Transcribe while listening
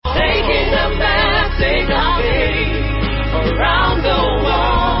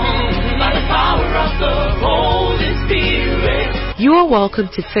You are welcome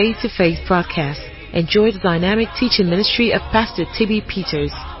to Faith broadcast. Enjoy the dynamic teaching ministry of Pastor T.B.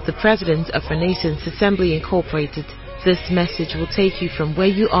 Peters, the president of Renaissance Assembly Incorporated. This message will take you from where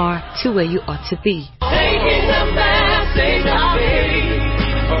you are to where you ought to be. Taking the message of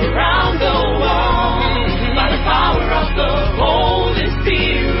faith around the world by the power of the Holy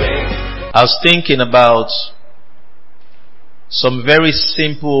Spirit. I was thinking about some very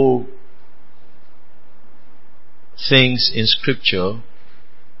simple things in Scripture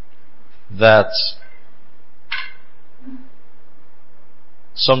that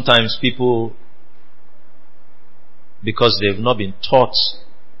sometimes people, because they've not been taught,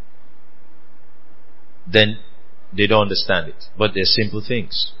 then they don't understand it. But they're simple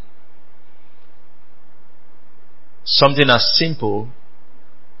things. Something as simple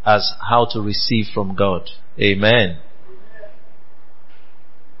as how to receive from God. Amen.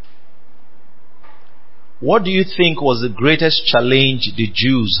 What do you think was the greatest challenge the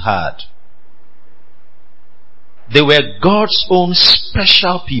Jews had? They were God's own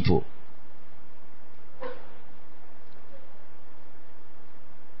special people.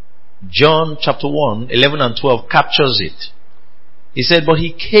 John chapter 1, 11 and 12 captures it. He said, but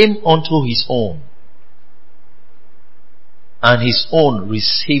he came unto his own, and his own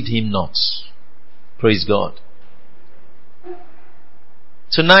received him not. Praise God.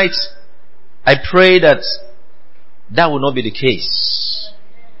 Tonight, I pray that will not be the case.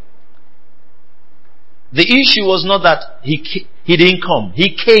 The issue was not that he didn't come.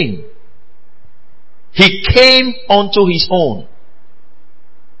 He came. He came unto his own,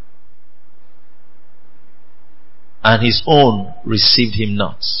 and his own received him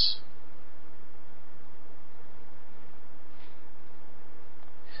not.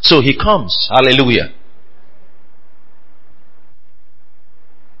 So he comes. Hallelujah.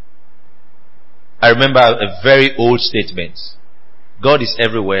 I remember a very old statement. God is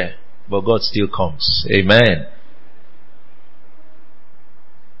everywhere, but God still comes. Amen.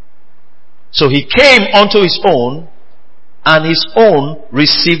 So he came unto his own, and his own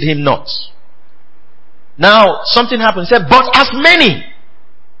received him not. Now, something happened. He said, but as many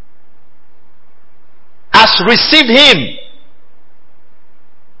as received him,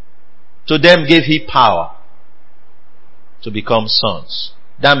 to them gave he power to become sons.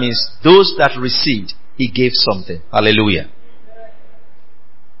 That means those that received, he gave something. Hallelujah.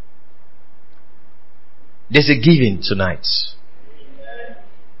 There's a giving tonight.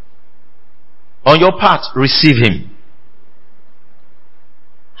 On your part, receive him.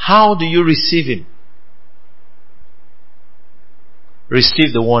 How do you receive him?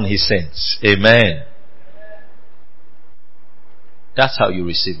 Receive the one he sends. Amen. That's how you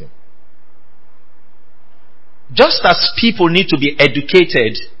receive him. Just as people need to be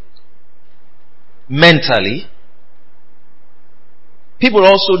educated mentally, people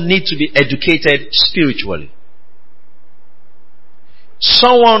also need to be educated spiritually.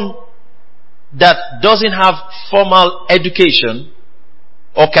 Someone that doesn't have formal education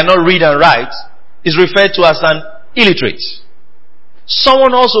or cannot read and write is referred to as an illiterate.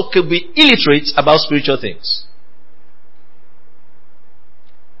 Someone also could be illiterate about spiritual things.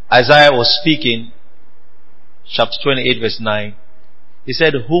 Isaiah was speaking, chapter 28 verse 9. He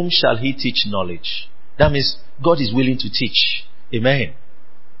said, whom shall he teach knowledge? That means God is willing to teach. Amen.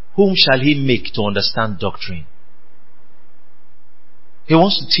 Whom shall he make to understand doctrine? He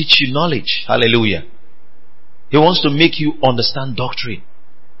wants to teach you knowledge. Hallelujah. He wants to make you understand doctrine.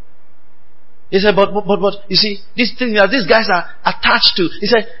 He said, but you see, this thing that these guys are attached to, he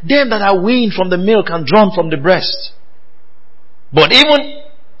said, them that are weaned from the milk and drawn from the breast. But even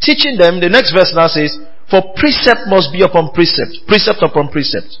teaching them, the next verse now says, for precept must be upon precept, precept upon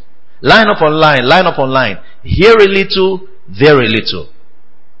precept, line upon line, line upon line, here a little, there a little.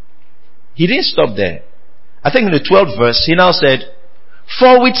 He didn't stop there. I think in the 12th verse, he now said,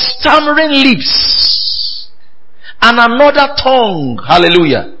 for with stammering lips and another tongue,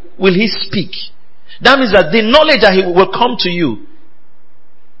 hallelujah, will he speak. That means that the knowledge that he will come to you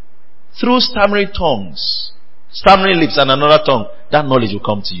through stammering tongues, stammering lips and another tongue, that knowledge will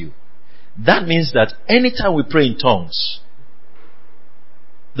come to you. That means that anytime we pray in tongues,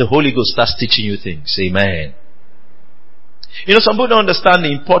 the Holy Ghost starts teaching you things. Amen. You know, some people don't understand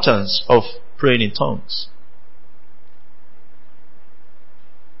the importance of praying in tongues.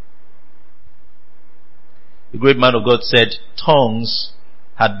 The great man of God said, tongues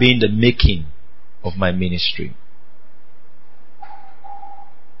had been the making of my ministry.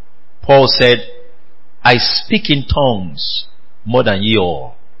 Paul said, I speak in tongues more than ye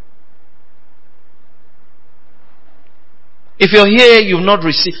all. If you're here, you've not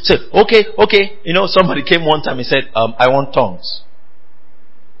received, say, okay, you know, somebody came one time and said, I want tongues.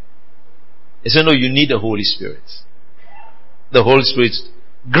 He said, no, you need the Holy Spirit. The Holy Spirit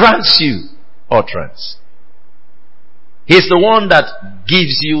grants you utterance. He's the one that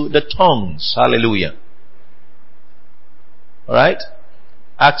gives you the tongues. Hallelujah. Alright?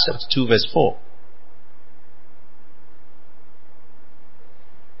 Acts chapter 2 verse 4.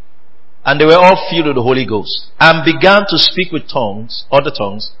 And they were all filled with the Holy Ghost and began to speak with tongues, other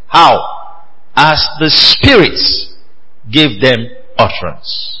tongues. How? As the Spirit gave them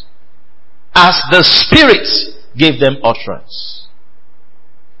utterance. As the Spirit gave them utterance.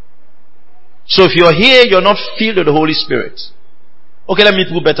 So if you're here, you're not filled with the Holy Spirit. Okay, let me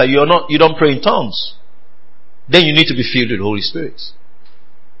put better. You don't pray in tongues. Then you need to be filled with the Holy Spirit.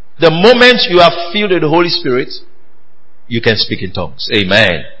 The moment you are filled with the Holy Spirit, you can speak in tongues.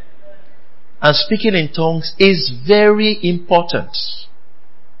 Amen. And speaking in tongues is very important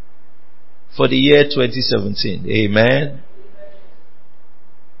for the year 2017. Amen.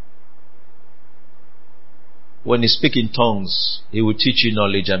 When you speak in tongues, He will teach you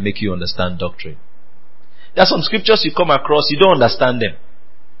knowledge and make you understand doctrine. There are some scriptures you come across, you don't understand them.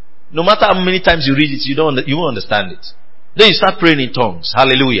 No matter how many times you read it, you won't understand it. Then you start praying in tongues.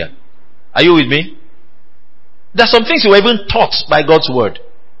 Hallelujah. Are you with me? There are some things you were even taught by God's word.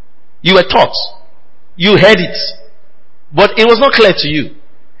 You were taught. You heard it. But it was not clear to you.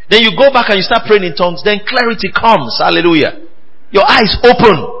 Then you go back and you start praying in tongues. Then clarity comes. Hallelujah. Your eyes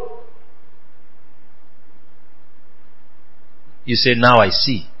open. You say, now I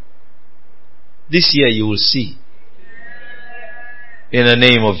see. This year you will see. In the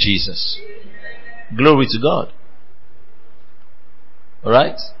name of Jesus. Glory to God.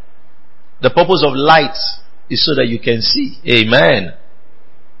 Alright? The purpose of light is so that you can see. Amen.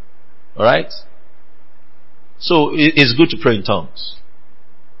 Alright? So it's good to pray in tongues.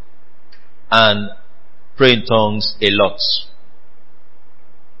 And pray in tongues a lot.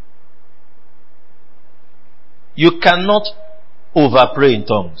 You cannot over pray in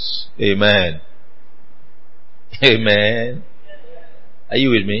tongues. Amen. Amen. Are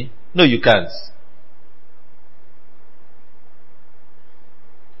you with me? No, you can't.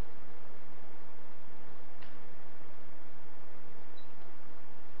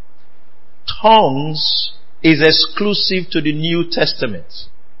 Tongues is exclusive to the New Testament.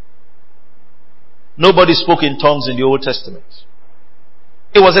 Nobody spoke in tongues in the Old Testament.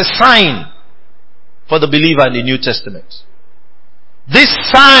 It was a sign for the believer in the New Testament. This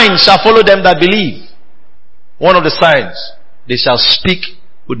sign shall follow them that believe. One of the signs, they shall speak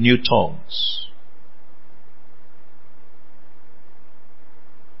with new tongues.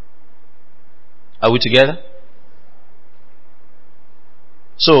 Are we together?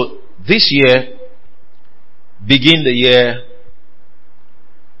 So, this year, begin the year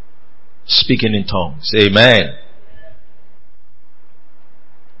speaking in tongues. Amen.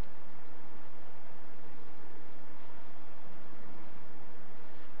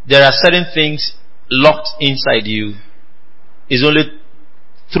 There are certain things locked inside you. It's only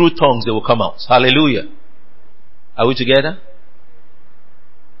through tongues they will come out. Hallelujah. Are we together?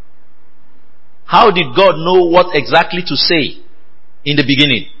 How did God know what exactly to say in the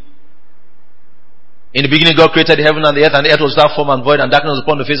beginning? In the beginning God created the heaven and the earth was without form and void, and darkness was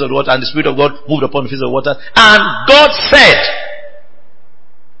upon the face of the water, and the Spirit of God moved upon the face of the water. And God said,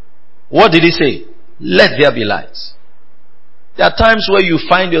 what did He say? Let there be light. There are times where you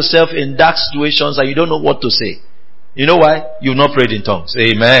find yourself in dark situations and you don't know what to say. You know why? You've not prayed in tongues.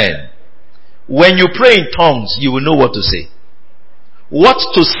 Amen. When you pray in tongues, you will know what to say. What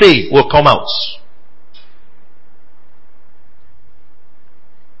to say will come out.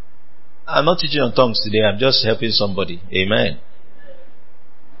 I'm not teaching on tongues today. I'm just helping somebody. Amen.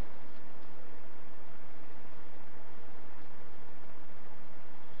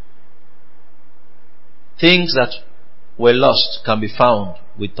 Things that were lost can be found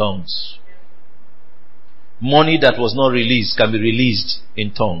with tongues. Money that was not released can be released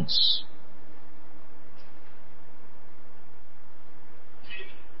in tongues.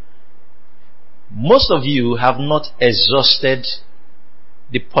 Most of you have not exhausted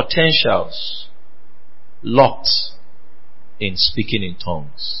the potentials locked in speaking in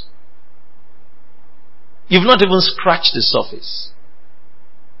tongues. You've not even scratched the surface.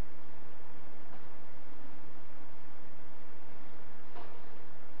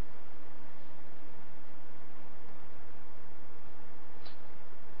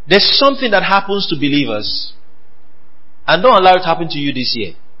 There's something that happens to believers, and don't allow it to happen to you this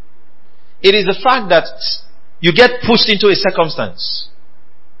year. It is the fact that you get pushed into a circumstance.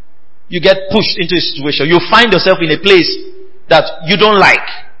 You get pushed into a situation. You find yourself in a place that you don't like.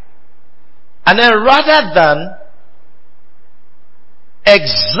 And then rather than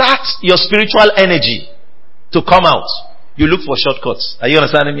exert your spiritual energy to come out, you look for shortcuts. Are you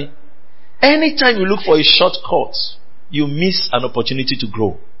understanding me? Anytime you look for a shortcut, you miss an opportunity to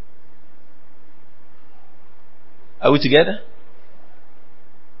grow. Are we together?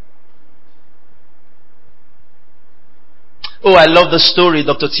 Oh, I love the story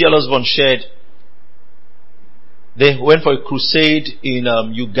Dr. T.L. Osborne shared. They went for a crusade in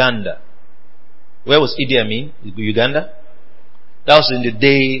Uganda. Where was Idi Amin? Uganda? That was in the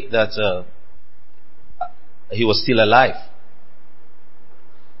day that he was still alive.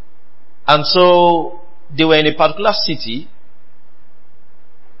 And so they were in a particular city.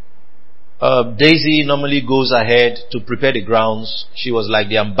 Daisy normally goes ahead to prepare the grounds. She was like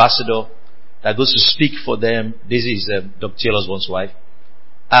the ambassador that goes to speak for them. Daisy is Dr. T.L. Osborne's wife.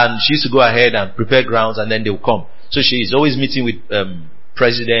 And she used to go ahead and prepare grounds, and then they will come. So she is always meeting with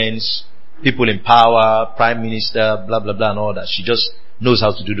presidents, people in power, prime minister, blah, blah, blah, and all that. She just knows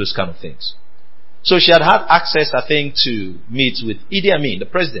how to do those kind of things. So she had access, I think, to meet with Idi Amin, the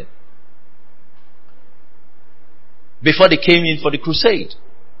president, before they came in for the crusade.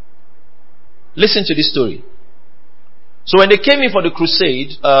 Listen to this story. So when they came in for the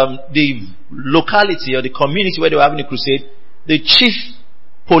crusade, the locality or the community where they were having the crusade, the chief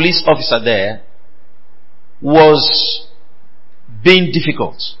police officer there was being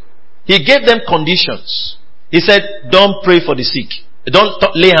difficult. He gave them conditions. He said, don't pray for the sick. Don't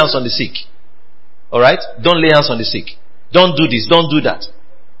lay hands on the sick. Alright? Don't lay hands on the sick. Don't do this. Don't do that.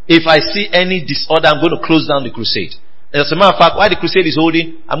 If I see any disorder, I'm going to close down the crusade. As a matter of fact, while the crusade is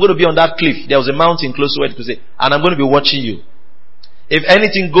holding, I'm going to be on that cliff. There was a mountain close to where the crusade, and I'm going to be watching you. If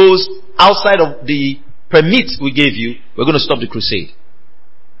anything goes outside of the permit we gave you, we're going to stop the crusade.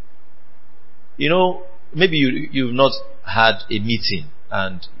 You know, maybe you've not had a meeting,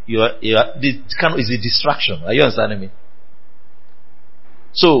 and this kind of is a distraction. Are you understanding me?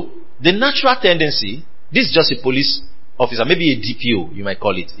 So, the natural tendency, this is just a police officer, maybe a DPO, you might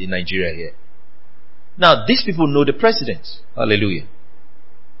call it in Nigeria here. Now, these people know the president. Hallelujah.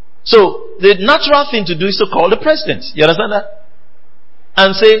 So, the natural thing to do is to call the president. You understand that?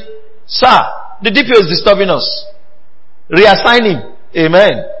 And say, sir, the DPO is disturbing us. Reassign him.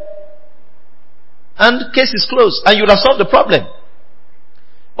 Amen. And the case is closed. And you would have solved the problem.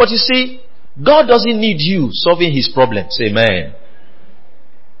 But you see, God doesn't need you solving his problems. Amen.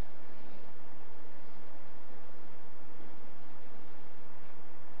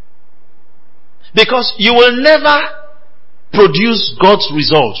 Because you will never produce God's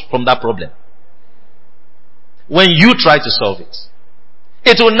result from that problem when you try to solve it.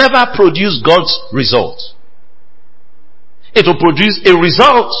 It will never produce God's result. It will produce a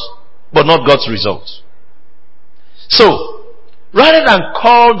result, but not God's result. So, rather than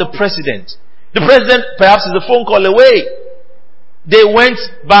call the president perhaps is a phone call away, they went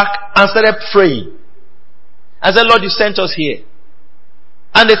back and started praying. And said, Lord, you sent us here.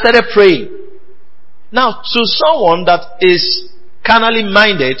 And they started praying. Now, to someone that is carnally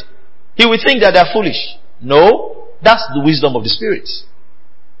minded, he will think that they are foolish. No, that's the wisdom of the Spirit.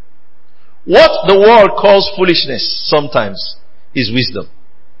 What the world calls foolishness sometimes is wisdom.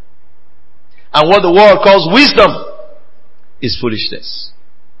 And what the world calls wisdom is foolishness.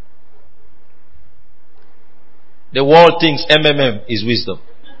 The world thinks MMM is wisdom.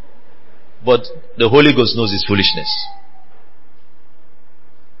 But the Holy Ghost knows it's foolishness.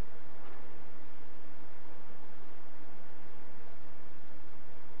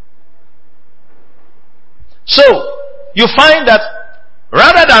 So, you find that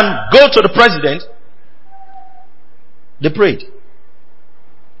rather than go to the president, they prayed.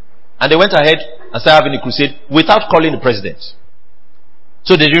 And they went ahead and started having a crusade without calling the president.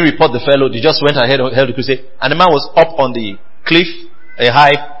 So they didn't report the fellow, they just went ahead and held the crusade. And the man was up on the cliff, a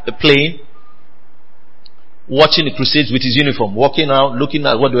plane, watching the crusades with his uniform, walking out, looking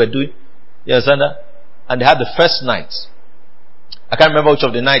at what they were doing. You understand that? And they had the first night. I can't remember which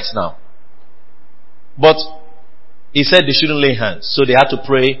of the nights now. But he said they shouldn't lay hands. So they had to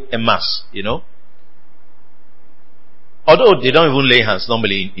pray a mass, you know. Although they don't even lay hands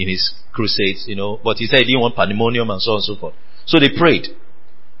normally in his crusades, you know. But he said he didn't want pandemonium and so on and so forth. So they prayed.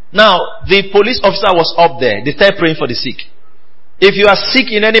 Now, the police officer was up there. They started praying for the sick. If you are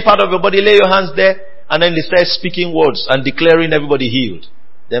sick in any part of your body, lay your hands there. And then they started speaking words and declaring everybody healed.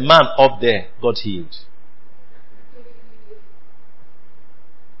 The man up there got healed.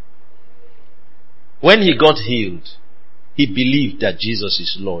 When he got healed, he believed that Jesus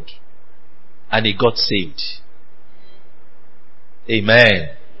is Lord. And he got saved. Amen.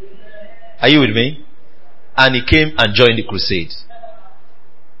 Are you with me? And he came and joined the crusade.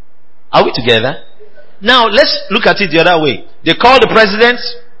 Are we together? Now let's look at it the other way. They call the president,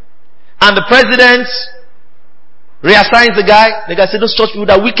 and the president reassigns the guy. The guy said, those church people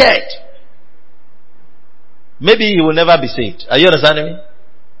are wicked. Maybe he will never be saved. Are you understanding me?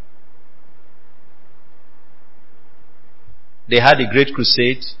 They had a great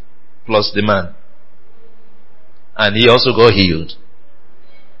crusade plus the man. And he also got healed.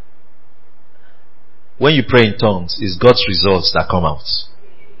 When you pray in tongues, it's God's results that come out.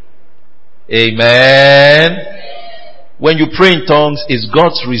 Amen. When you pray in tongues, it's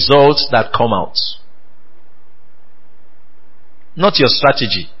God's results that come out. Not your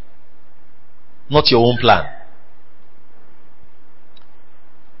strategy. Not your own plan.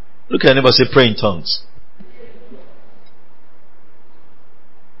 Look at your neighbor, say, pray in tongues.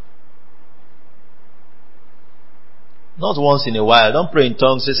 Not once in a while. Don't pray in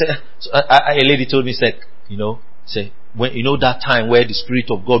tongues. A lady told me, said, when you know that time where the Spirit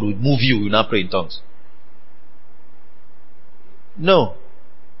of God will move you, you not pray in tongues. No.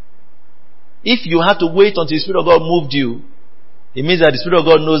 If you have to wait until the Spirit of God moved you, it means that the Spirit of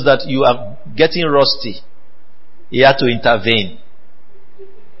God knows that you are getting rusty. He had to intervene.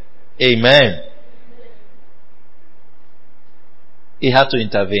 Amen. He had to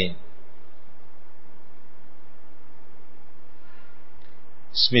intervene.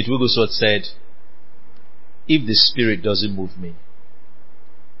 Smith Wigglesworth said, if the Spirit doesn't move me,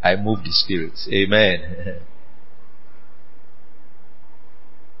 I move the Spirit. Amen.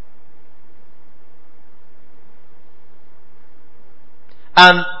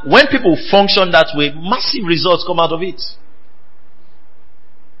 And when people function that way, massive results come out of it.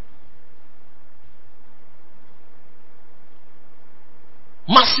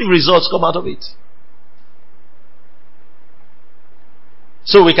 Massive results come out of it.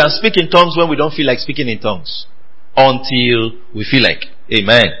 So we can speak in tongues when we don't feel like speaking in tongues. Until we feel like.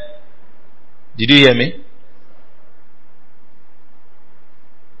 Amen. Did you hear me?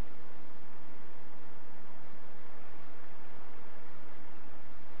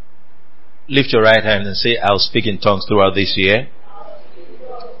 Lift your right hand and say, I'll speak in tongues throughout this year.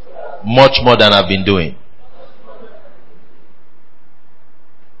 Much more than I've been doing.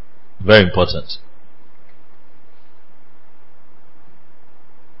 Very important.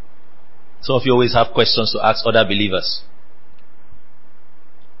 Some of you always have questions to ask other believers.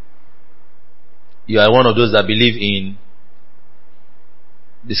 You are one of those that believe in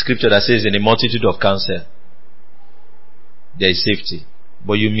the scripture that says, in a multitude of counsel, there is safety.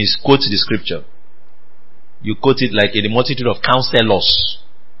 But you misquote the scripture. You quote it like, in a multitude of counselors,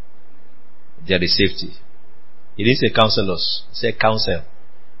 there is safety. It didn't say counselors. It said counsel.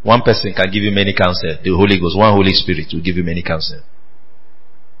 One person can give you many counsel. The Holy Ghost, one Holy Spirit will give you many counsel.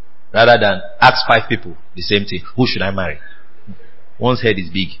 Rather than ask 5 people the same thing. Who should I marry? One's head is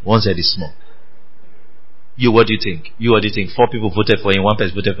big, one's head is small. You, what do you think? You, what do you think? 4 people voted for him, 1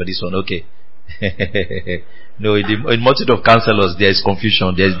 person voted for this one. Okay. No, in multitude of counselors, there is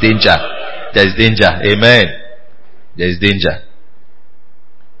confusion, there is danger. There is danger. Amen. There is danger.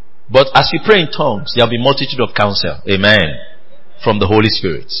 But as you pray in tongues, there will be multitude of counsel. Amen. From the Holy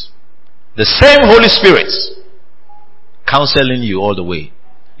Spirit. The same Holy Spirit counseling you all the way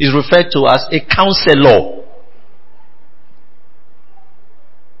is referred to as a counselor.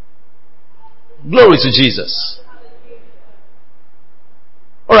 Glory to Jesus.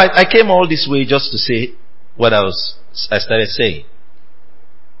 Alright, I came all this way just to say what I started saying.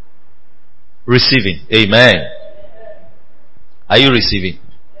 Receiving. Amen. Are you receiving?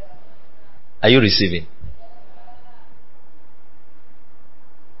 Are you receiving?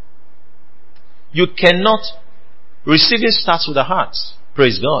 You cannot. Receiving starts with the heart.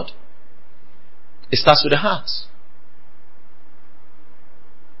 Praise God. It starts with the heart.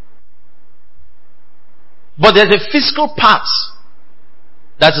 But there's a physical part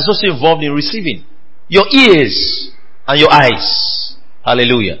that is also involved in receiving. Your ears and your eyes.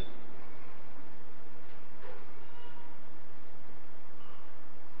 Hallelujah.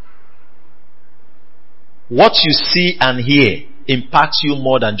 What you see and hear impacts you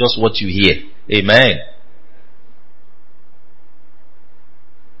more than just what you hear. Amen.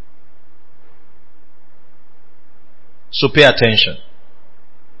 So pay attention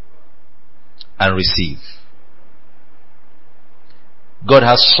and receive. God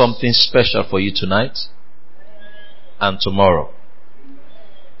has something special for you tonight and tomorrow.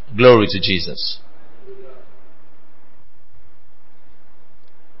 Glory to Jesus.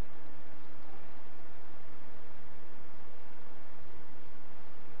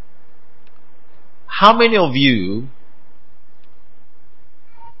 How many of you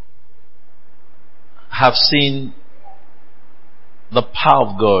have seen the power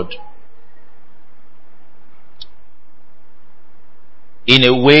of God in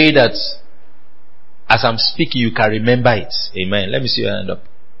a way that as I'm speaking you can remember it. Amen. Let me see your hand up.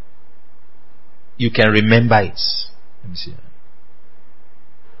 You can remember it. Let me see.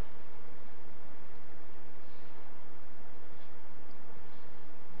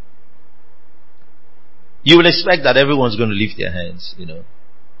 You will expect that everyone's going to lift their hands,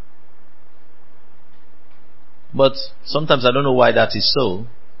 But sometimes I don't know why that is so.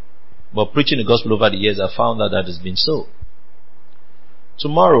 But preaching the gospel over the years, I found that has been so.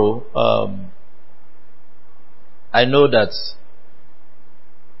 Tomorrow, I know that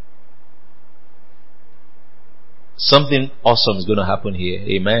something awesome is going to happen here.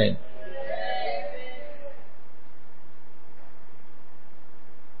 Amen.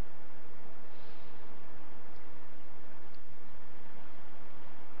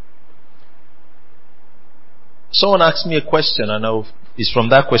 Someone asked me a question, and it's from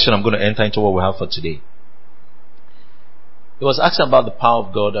that question I'm going to enter into what we have for today. It was asking about the power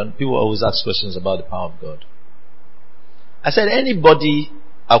of God, and people always ask questions about the power of God. I said,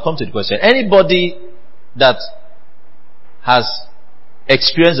 I'll come to the question. Anybody that has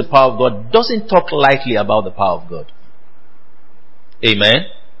experienced the power of God doesn't talk lightly about the power of God. Amen.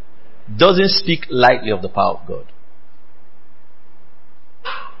 Doesn't speak lightly of the power of God.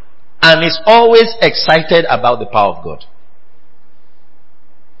 And is always excited about the power of God.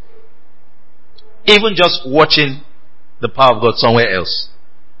 Even just watching the power of God somewhere else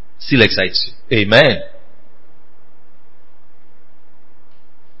still excites you. Amen.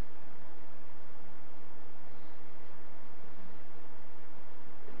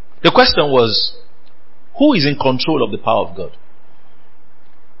 The question was, who is in control of the power of God?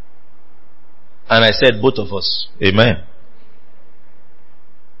 And I said, both of us. Amen.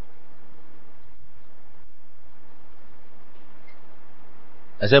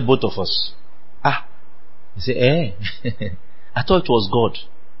 I said, both of us. He said, I thought it was God.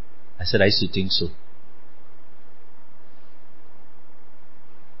 I said, I used to think so.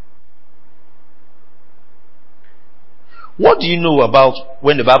 What do you know about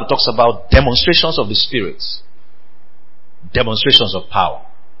when the Bible talks about demonstrations of the Spirit? Demonstrations of power.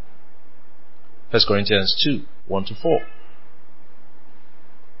 1 Corinthians 2, 1-4.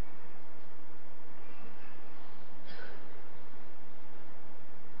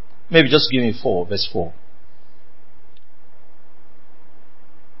 Maybe just give me 4, verse 4.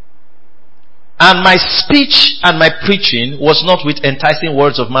 And my speech and my preaching was not with enticing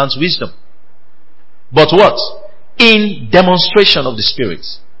words of man's wisdom, but what? In demonstration of the Spirit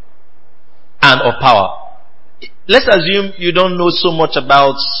and of power. Let's assume you don't know so much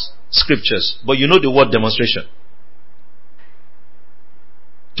about scriptures, but you know the word demonstration.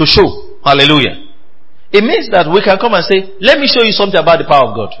 To show. Hallelujah. It means that we can come and say, let me show you something about the power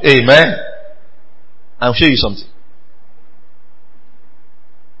of God. Amen. I'll show you something.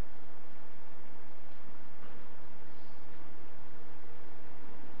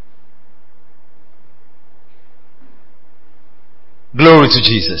 Glory to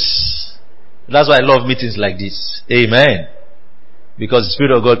Jesus. That's why I love meetings like this. Amen. Because the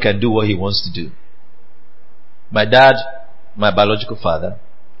Spirit of God can do what He wants to do. My dad, my biological father,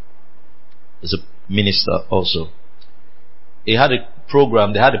 is a minister also. They had a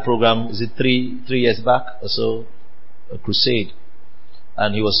program, is it 3 years back or so? A crusade.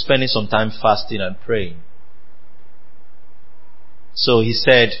 And he was spending some time fasting and praying. So he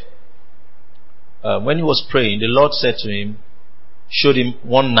said, when he was praying, the Lord said to him, showed him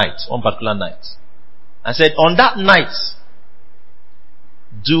one particular night, and said, on that night,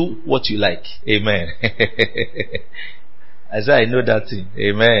 do what you like. Amen. I said, I know that thing.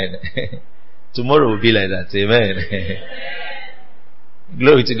 Amen. Tomorrow will be like that. Amen.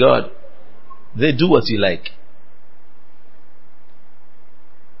 Glory to God. They do what you like.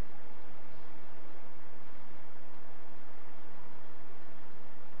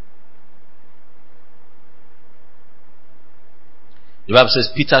 The Bible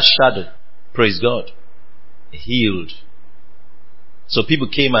says Peter's shadow, praise God, healed. So people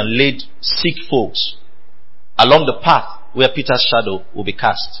came and laid sick folks along the path where Peter's shadow will be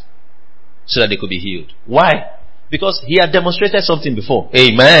cast so that they could be healed. Why? Because he had demonstrated something before.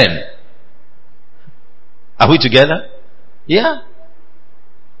 Amen. Are we together? Yeah.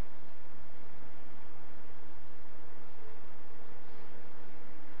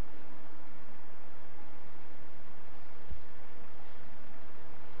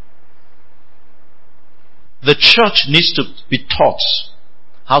 The church needs to be taught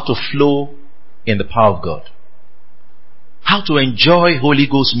how to flow in the power of God. How to enjoy Holy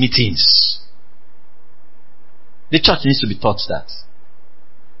Ghost meetings. The church needs to be taught that.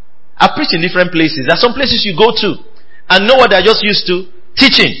 I preach in different places. There are some places you go to And know what they're just used to?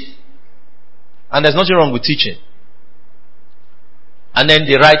 Teaching. And there's nothing wrong with teaching. And then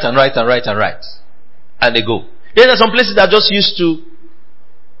they write and write and write and write. And they go. Then there are some places that are just used to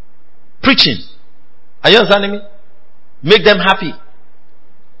preaching. Are you understanding me? Make them happy.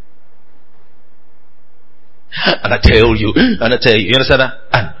 And I tell you, you understand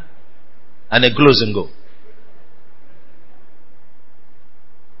that? And they close and go.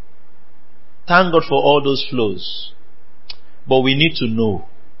 Thank God for all those flows. But we need to know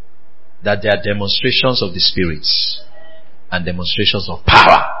that there are demonstrations of the spirits and demonstrations of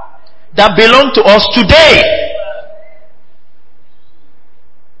power that belong to us today.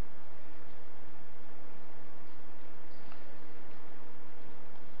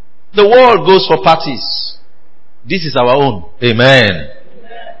 The world goes for parties. This is our own. Amen.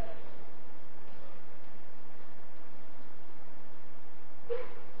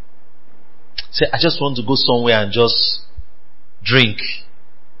 Say, I just want to go somewhere and just drink.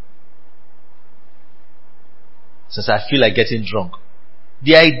 Since I feel like getting drunk.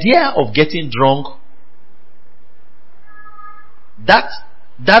 The idea of getting drunk, that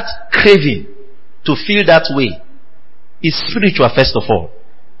craving to feel that way is spiritual first of all.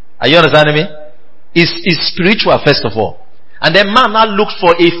 Are you understanding me? Is spiritual first of all. And then man now looks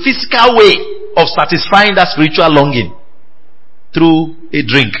for a physical way of satisfying that spiritual longing through a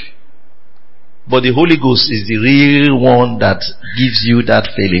drink. But the Holy Ghost is the real one that gives you that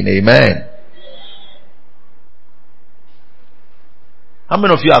feeling. Amen. How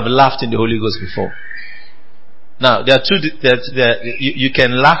many of you have laughed in the Holy Ghost before? Now, there are two. You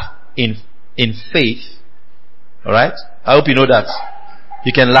can laugh in faith. Alright? I hope you know that.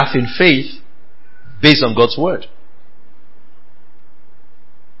 You can laugh in faith based on God's word.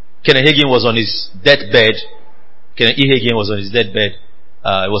 Kenneth Hagin was on his deathbed. Kenneth E. Hagin was on his deathbed.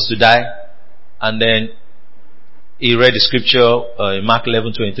 He was to die. And then he read the scripture in Mark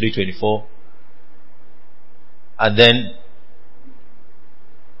 11:23-24. And then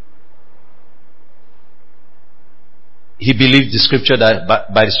he believed the scripture that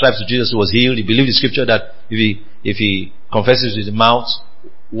by the stripes of Jesus he was healed. He believed the scripture that if he confesses with his mouth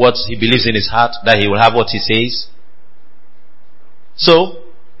what he believes in his heart, that he will have what he says. So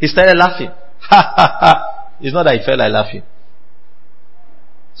he started laughing. It's not that he felt like laughing.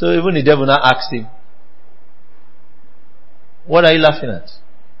 So even the devil now asked him, what are you laughing at?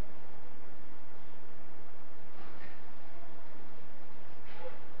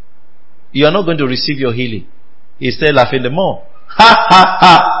 You are not going to receive your healing. He started laughing the more.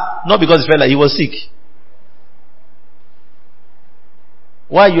 Not because he felt like he was sick.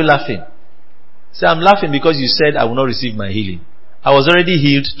 Why are you laughing? Say, I'm laughing because you said I will not receive my healing. I was already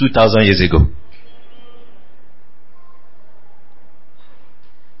healed 2,000 years ago.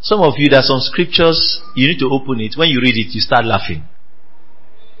 Some of you, there are some scriptures, you need to open it. When you read it, you start laughing.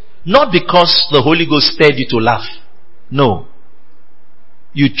 Not because the Holy Ghost stirred you to laugh. No.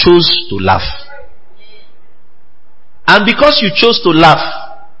 You chose to laugh. And because you chose to laugh,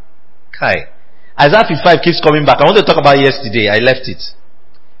 Isaiah 55 keeps coming back. I want to talk about yesterday. I left it.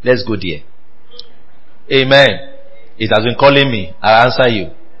 Let's go there. Amen. It has been calling me. I'll answer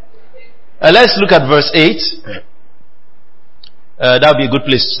you. Let's look at verse 8. That would be a good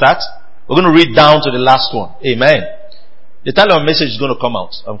place to start. We're going to read down to the last one. Amen. The title of the message is going to come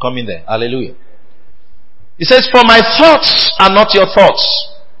out. I'm coming there. Hallelujah. It says, for my thoughts are not your thoughts,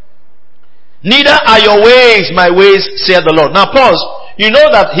 neither are your ways my ways, saith the Lord. Now pause. You know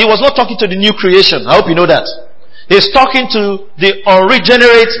that he was not talking to the new creation. I hope you know that. He's talking to the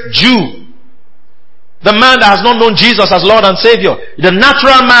unregenerate Jew. The man that has not known Jesus as Lord and Savior. The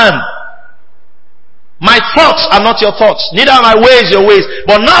natural man. My thoughts are not your thoughts, neither are my ways your ways.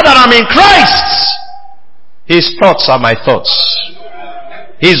 But now that I'm in Christ, his thoughts are my thoughts.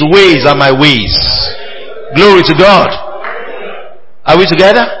 His ways are my ways. Glory to God. Are we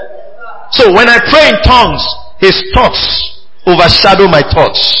together? So when I pray in tongues, his thoughts overshadow my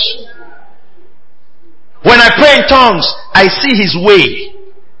thoughts. When I pray in tongues, I see his way.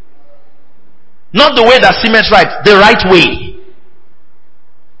 Not the way that seemeth right, the right way.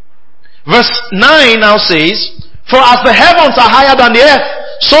 Verse 9 now says, for as the heavens are higher than the earth,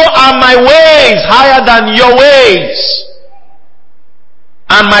 so are my ways higher than your ways,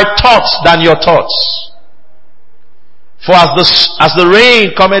 and my thoughts than your thoughts. For as the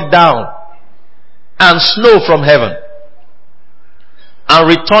rain cometh down, and snow from heaven, and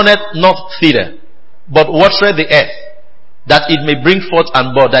returneth not thither, but watereth the earth, that it may bring forth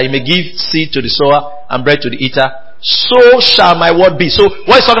and bud, that it may give seed to the sower and bread to the eater, so shall my word be. So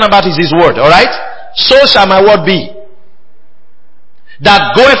what he's talking about is his word, alright? So shall my word be,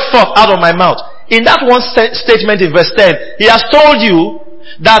 that goeth forth out of my mouth. in that one statement in verse 10, he has told you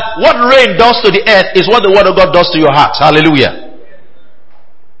that what rain does to the earth is what the word of God does to your heart. Hallelujah.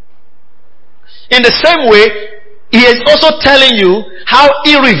 In the same way, he is also telling you how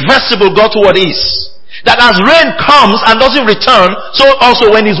irreversible God's word is. That as rain comes and doesn't return, so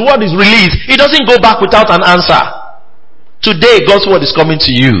also when his word is released, it doesn't go back without an answer. Today, God's word is coming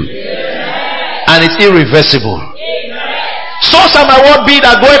to you. And it's irreversible. So shall my word be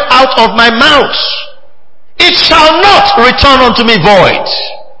that goeth out of my mouth. It shall not return unto me void,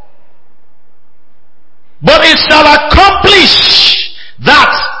 but it shall accomplish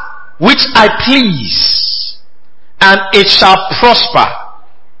that which I please, and it shall prosper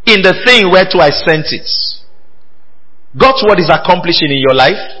in the thing whereto I sent it. God's word is accomplishing in your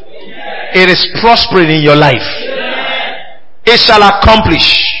life. It is prospering in your life. It shall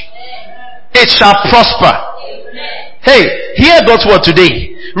accomplish. It shall prosper. Hey, hear God's word today.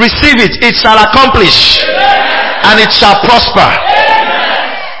 Receive it. It shall accomplish. And it shall prosper.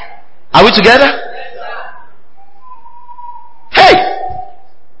 Are we together? Hey!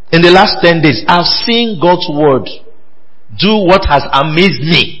 In the last 10 days, I've seen God's word do what has amazed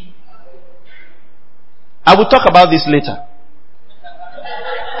me. I will talk about this later.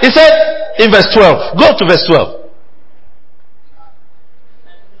 He said in verse 12. Go to verse 12.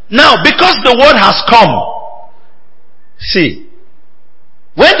 Now, because the word has come, see,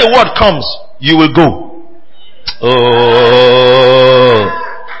 when the word comes, you will go. Oh.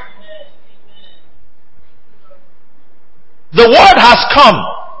 The word has come.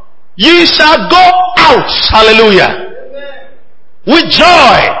 You shall go out. Hallelujah. With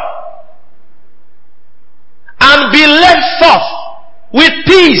joy. And be led forth with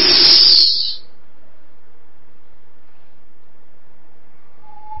peace.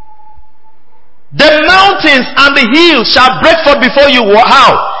 The mountains and the hills shall break forth before you.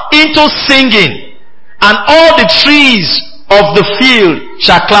 How? Into singing. And all the trees of the field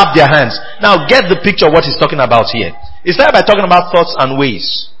shall clap their hands. Now get the picture of what he's talking about here. He started by talking about thoughts and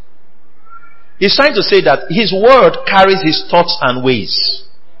ways. He's trying to say that his word carries his thoughts and ways.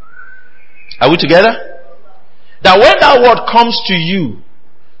 Are we together? That when that word comes to you,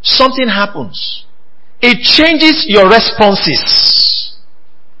 something happens. It changes your responses.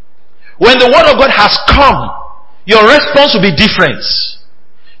 When the word of God has come, your response will be different.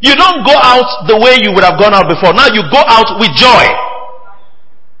 You don't go out the way you would have gone out before. Now you go out with joy.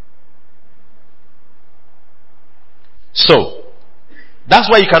 So, that's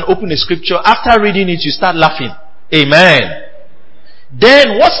why you can open a scripture. After reading it, you start laughing. Amen.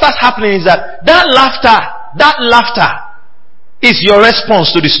 Then what starts happening is that laughter is your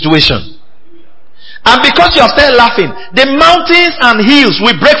response to the situation. And because you have started laughing, the mountains and hills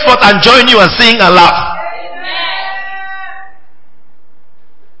will break forth and join you and sing and laugh.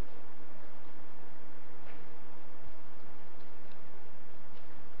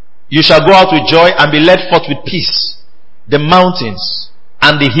 You shall go out with joy and be led forth with peace. The mountains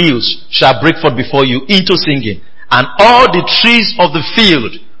and the hills shall break forth before you into singing. And all the trees of the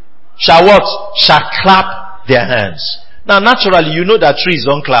field shall what? Shall clap their hands. Now naturally, you know that trees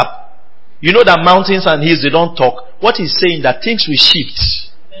don't clap. You know that mountains and hills, they don't talk. What he's saying, that things will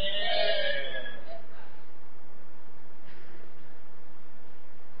shift.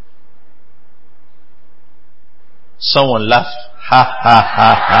 Someone laugh. Ha ha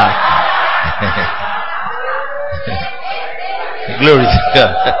ha ha. Glory to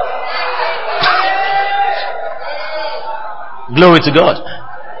God. Glory to God.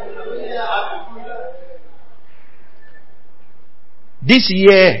 This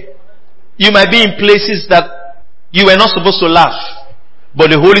year, you might be in places that you were not supposed to laugh, but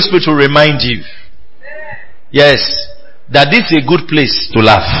the Holy Spirit will remind you, yes, that this is a good place to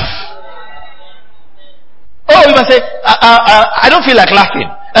laugh. Oh, you must say, I don't feel like laughing.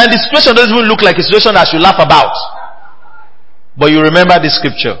 And the situation doesn't even look like a situation I should laugh about. But you remember the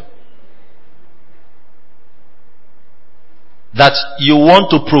scripture. That you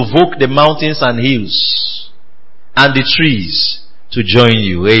want to provoke the mountains and hills and the trees to join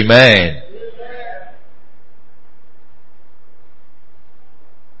you. Amen.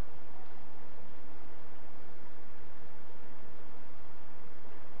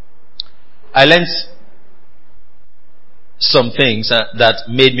 I learned some things that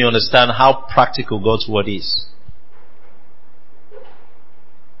made me understand how practical God's word is.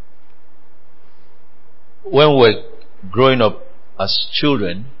 When we're growing up as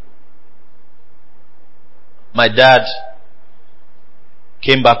children, my dad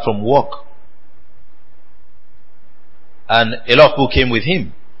came back from work, and a lot of people came with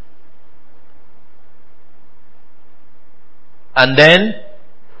him. And then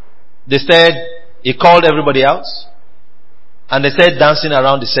they started He called everybody out. And they started dancing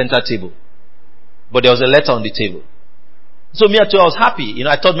around the center table. But there was a letter on the table. So me too, I was happy.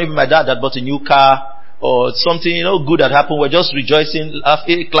 I thought maybe my dad had bought a new car or something, good had happened. We're just rejoicing,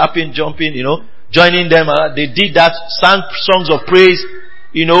 laughing, clapping, jumping, joining them. They did that, sang songs of praise,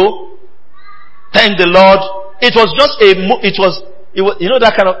 thank the Lord. It was just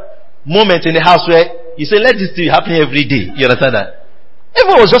that kind of moment in the house where you say, let this thing happen every day. You understand that?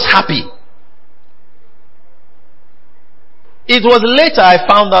 Everyone was just happy. It was later I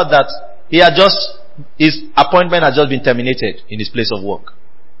found out that his appointment had just been terminated in his place of work.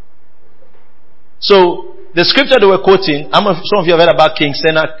 So, the scripture they were quoting, some of you have heard about King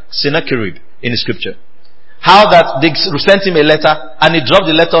Sennacherib in the scripture. How that they sent him a letter, and he dropped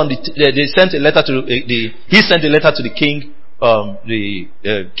the letter he sent a letter to the king,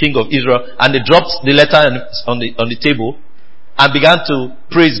 the king of Israel, and they dropped the letter on the table, and began to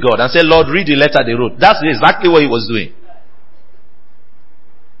praise God, and said, Lord, read the letter they wrote. That's exactly what he was doing.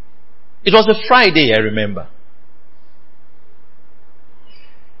 It was a Friday, I remember.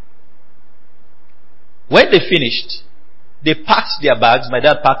 When they finished, they packed their bags. My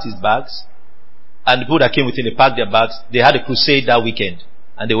dad packed his bags. And the people that came with him, they packed their bags. They had a crusade that weekend.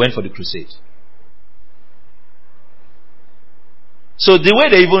 And they went for the crusade. So the way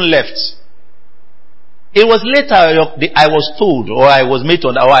they even left, it was later I was told, or I was made to,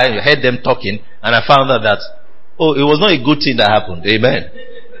 or I heard them talking, and I found out that, it was not a good thing that happened. Amen.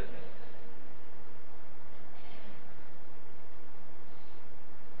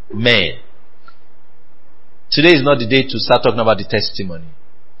 Man. Today is not the day to start talking about the testimony.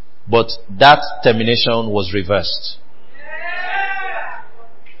 But that termination was reversed.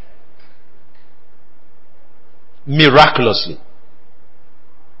 Miraculously.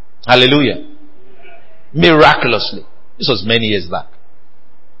 Hallelujah. Miraculously. This was many years back.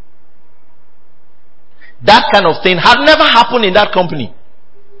 That kind of thing had never happened in that company.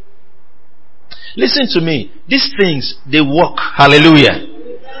 Listen to me. These things, they work. Hallelujah.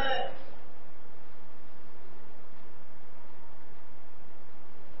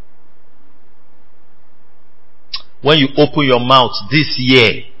 When you open your mouth this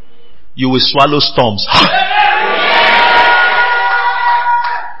year, you will swallow storms.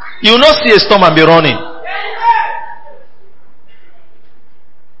 You will not see a storm and be running.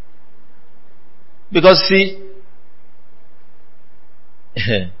 Because see,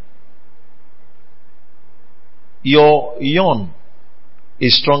 your yawn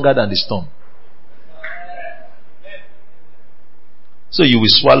is stronger than the storm. So you will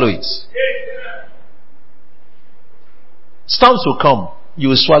swallow it. Storms will come. You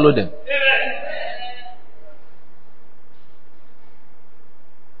will swallow them.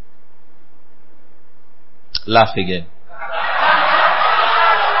 Laugh again.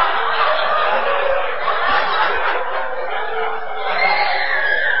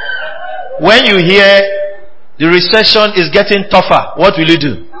 When you hear the recession is getting tougher, what will you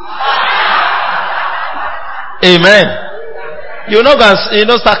do? Amen. You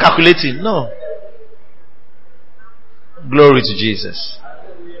don't start calculating. No. Glory to Jesus.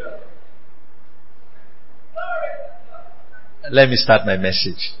 Let me start my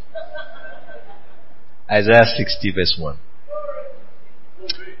message. Isaiah 60 verse 1.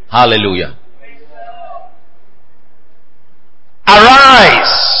 Hallelujah.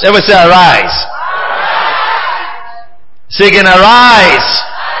 Arise. Everybody say arise. Say again, arise.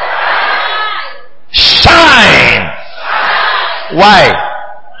 Shine. Why?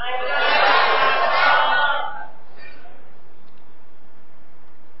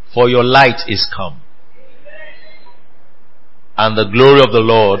 For your light is come, and the glory of the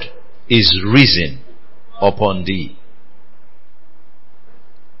Lord is risen upon thee.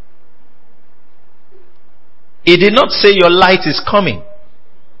 It did not say your light is coming.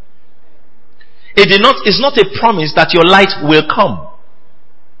 It's not a promise that your light will come.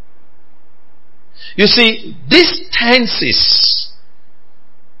 You see, these tenses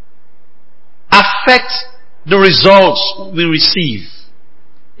affect the results we receive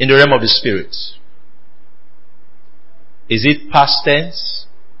in the realm of the spirit. Is it past tense?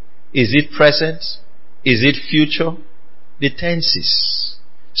 Is it present? Is it future? The tenses.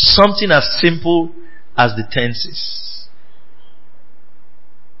 Something as simple as the tenses.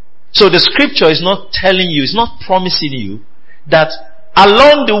 So the scripture is not telling you, it's not promising you that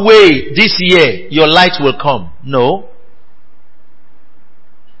along the way this year your light will come. No.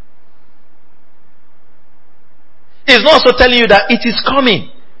 It's not also telling you that it is coming.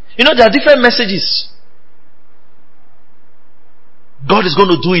 You know, there are different messages. God is going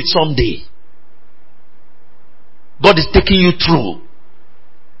to do it someday. God is taking you through.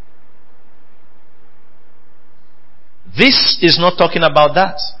 This is not talking about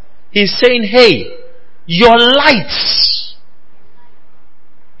that. He's saying, hey, your light,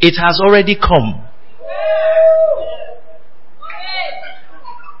 it has already come.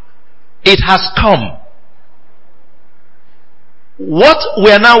 It has come. What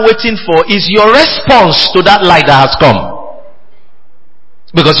we are now waiting for is your response to that light that has come.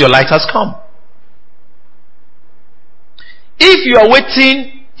 Because your light has come. If you are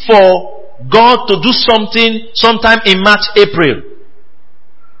waiting for God to do something sometime in March, April,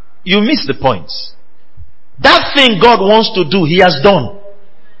 you miss the point. That thing God wants to do, He has done.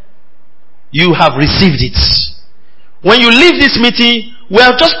 You have received it. When you leave this meeting, we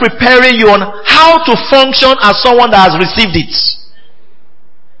are just preparing you on how to function as someone that has received it.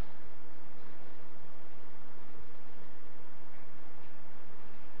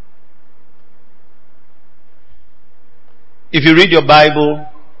 If you read your Bible,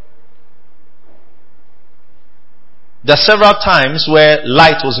 there are several times where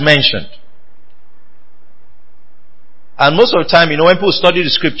light was mentioned. And most of the time, when people study the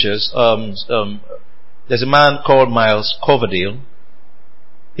scriptures, there's a man called Miles Coverdale.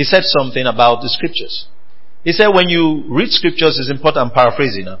 He said something about the scriptures. He said when you read scriptures, it's important, I'm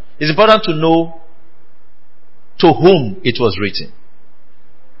paraphrasing now, it's important to know to whom it was written.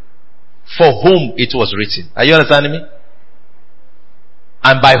 For whom it was written. Are you understanding me?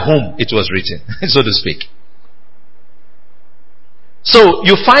 And by whom it was written, so to speak. So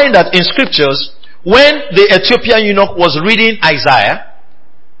you find that in scriptures, when the Ethiopian eunuch was reading Isaiah,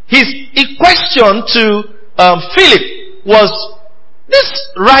 his question to Philip was, this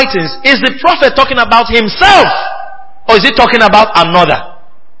writings, is the prophet talking about himself or is he talking about another?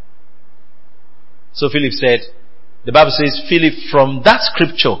 So Philip said, the Bible says, Philip from that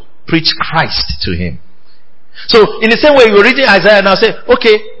scripture preached Christ to him. So in the same way you're reading Isaiah now, say,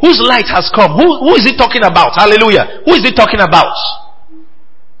 okay, whose light has come? Who is he talking about? Hallelujah. Who is he talking about?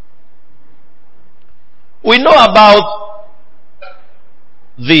 We know about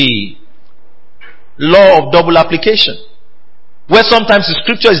the law of double application, where sometimes the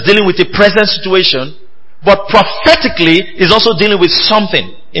scripture is dealing with a present situation, but prophetically is also dealing with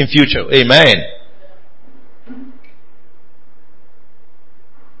something in future. Amen.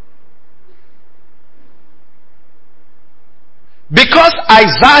 Because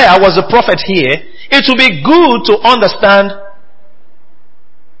Isaiah was a prophet here, it would be good to understand,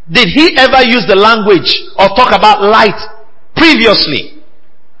 did he ever use the language or talk about light previously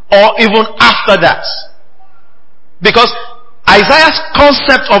or even after that? Because Isaiah's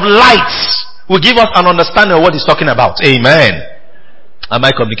concept of light will give us an understanding of what he's talking about. Amen. Am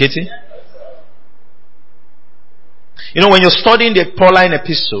I communicating? When you're studying the Pauline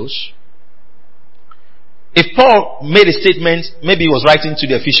epistles, if Paul made a statement, maybe he was writing to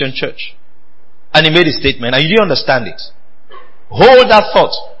the Ephesian church, and he made a statement and you didn't understand it, hold that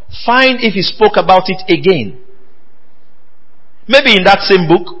thought. Find if he spoke about it again. Maybe in that same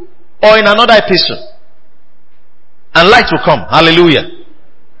book or in another epistle. And light will come. Hallelujah.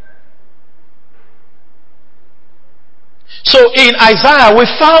 So in Isaiah, we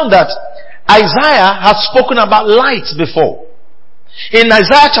found that Isaiah had spoken about light before. In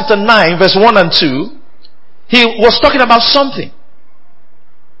Isaiah chapter 9 verse 1 and 2, he was talking about something.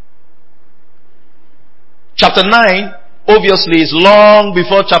 Chapter 9 obviously is long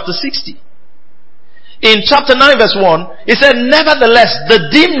before chapter 60. In chapter 9 verse 1, he said, nevertheless, the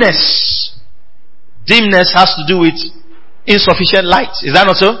dimness has to do with insufficient light. Is that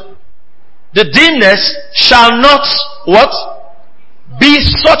not so? The dimness shall not, what? Be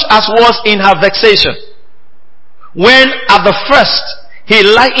such as was in her vexation, when at the first he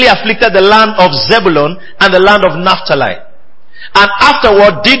lightly afflicted the land of Zebulun and the land of Naphtali, and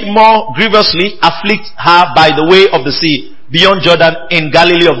afterward did more grievously afflict her by the way of the sea beyond Jordan in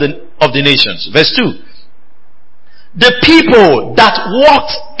Galilee of the nations. Verse 2. The people that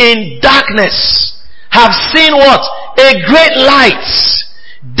walked in darkness have seen what? A great light.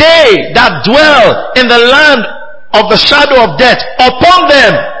 They that dwell in the land of the shadow of death, upon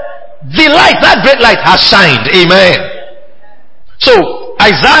them the light, that great light has shined. Amen. So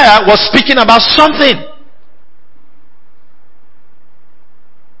Isaiah was speaking about something.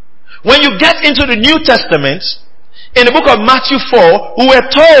 When you get into the New Testament, in the book of Matthew 4, we were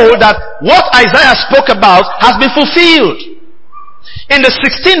told that what Isaiah spoke about has been fulfilled. In the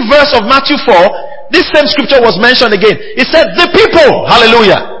 16th verse of Matthew 4, this same scripture was mentioned again. It said, the people,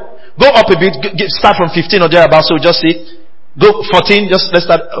 hallelujah. Go up a bit, start from 15 or thereabouts, so just see. Go 14, let's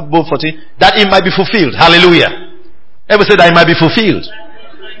start above 14. That it might be fulfilled. Hallelujah. Everybody said that it might be fulfilled.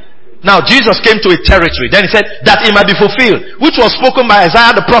 Now Jesus came to a territory. Then he said that it might be fulfilled, which was spoken by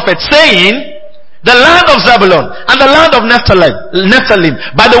Isaiah the prophet, saying, the land of Zebulun, and the land of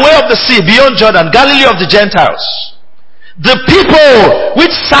Nephthalim, by the way of the sea, beyond Jordan, Galilee of the Gentiles. The people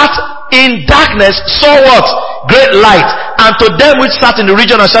which sat in darkness saw what? Great light. And to them which sat in the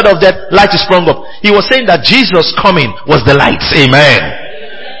region of shadow of death, light is sprung up. He was saying that Jesus coming was the light. Amen.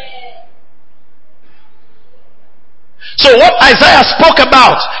 So what Isaiah spoke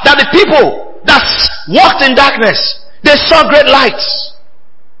about, that the people that walked in darkness, they saw great lights.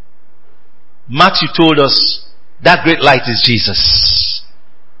 Matthew told us that great light is Jesus.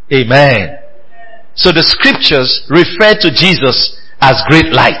 Amen. So the scriptures refer to Jesus as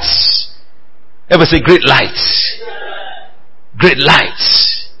great lights. Ever say great lights? Great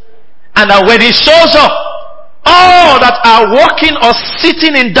lights. And that when he shows up, all that are walking or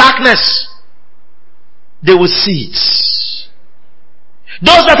sitting in darkness, they will see it.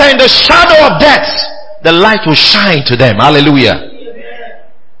 Those that are in the shadow of death, the light will shine to them. Hallelujah.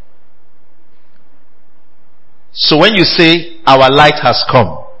 So when you say our light has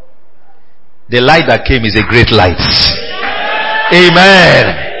come, the light that came is a great light. Amen.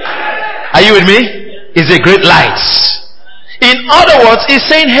 Are you with me? It's a great light. In other words, he's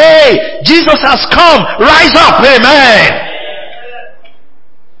saying, hey, Jesus has come. Rise up. Amen.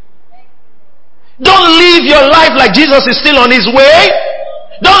 Don't live your life like Jesus is still on his way.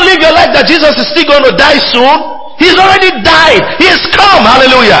 Don't live your life that Jesus is still going to die soon. He's already died. He has come.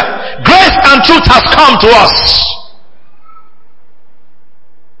 Hallelujah. Grace and truth has come to us.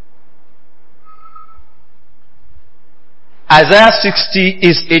 Isaiah 60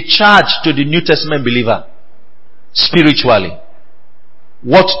 is a charge to the New Testament believer spiritually.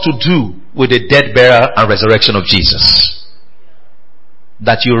 What to do with the death, burial, and resurrection of Jesus.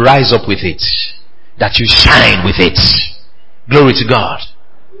 That you rise up with it. That you shine with it. Glory to God.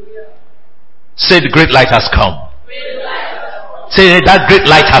 Say the great light has come. Say that great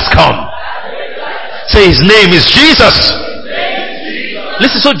light has come. Say his name is Jesus.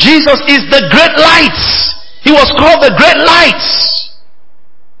 Listen, so Jesus is the great light. He was called the great light.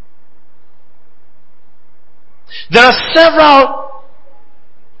 There are several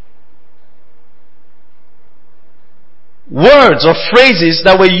words or phrases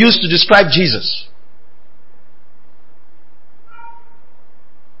that were used to describe Jesus.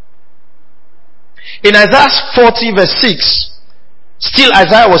 In Isaiah 40 verse 6, still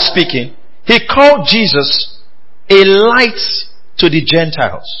Isaiah was speaking, he called Jesus a light to the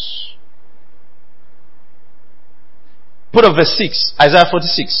Gentiles. Put up verse 6, Isaiah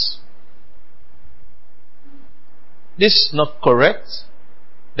 46. This is not correct.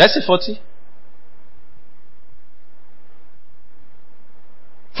 That's it 40?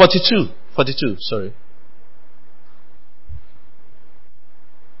 42, sorry.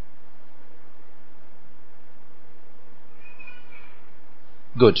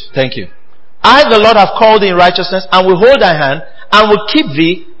 Good, thank you. I, the Lord, have called thee in righteousness, and will hold thy hand, and will keep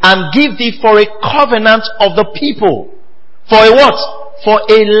thee, and give thee for a covenant of the people. For a what? For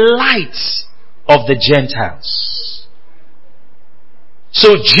a light of the Gentiles.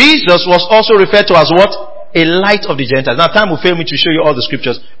 So Jesus was also referred to as what? A light of the Gentiles. Now time will fail me to show you all the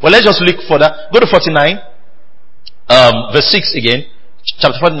scriptures, but let's just look further. Go to 49, verse 6 again.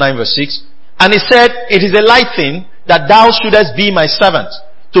 Chapter 49 verse 6. And he said, it is a light thing that thou shouldest be my servant,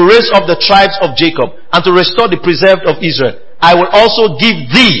 to raise up the tribes of Jacob, and to restore the preserved of Israel. I will also give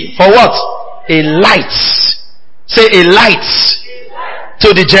thee, for what? A light. Say a light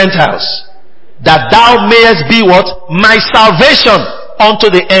to the Gentiles, that thou mayest be what? My salvation unto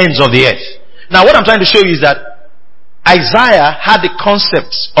the ends of the earth. Now what I'm trying to show you is that Isaiah had the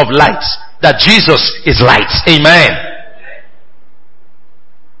concept of light, that Jesus is light. Amen.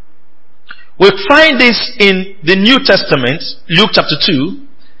 We find this in the New Testament, Luke chapter 2,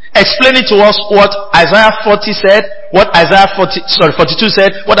 explaining to us what Isaiah 40 said, what Isaiah 42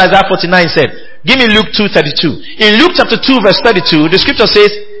 said, what Isaiah 49 said. Give me Luke 2:32. In Luke chapter 2 verse 32, the scripture says,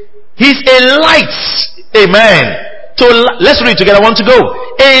 he's a light. Amen. Let's read together. I want to go.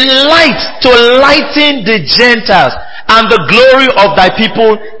 A light to lighten the Gentiles and the glory of thy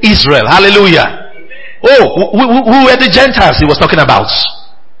people Israel. Hallelujah. Oh, who were the Gentiles he was talking about?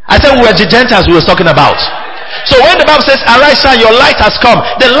 I said who were the Gentiles he was talking about. So when the Bible says, arise, shine, your light has come,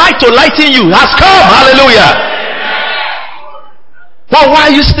 the light to lighten you has come. Hallelujah. Well, why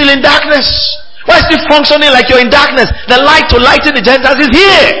are you still in darkness? Why is it functioning like you're in darkness? The light to lighten the Gentiles is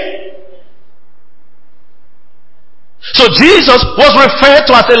here. So Jesus was referred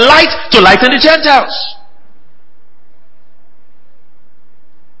to as a light to lighten the Gentiles.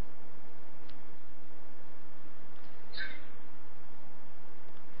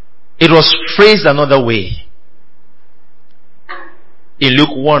 It was phrased another way. In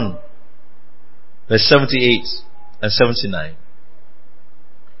Luke 1 verse 78 and 79.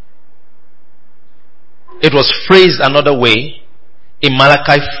 It was phrased another way in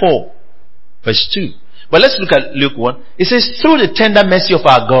Malachi 4, verse 2. But let's look at Luke 1. It says, through the tender mercy of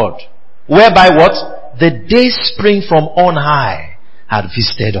our God, whereby what? The day spring from on high had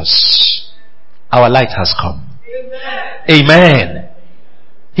visited us. Our light has come. Amen.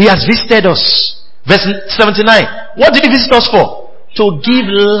 He has visited us. Verse 79. What did he visit us for? To give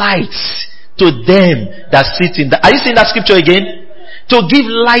light to them that sit in are you seeing that scripture again? To give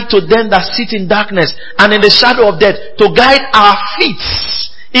light to them that sit in darkness and in the shadow of death, to guide our feet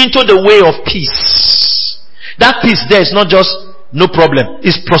into the way of peace. That peace there is not just no problem,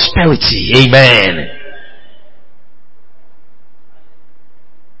 it's prosperity. Amen.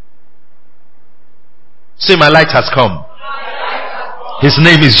 Say, my light has come. His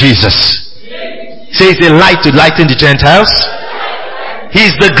name is Jesus. Say, he's a light to lighten the Gentiles. He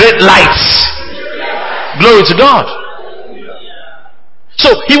is the great light. Glory to God.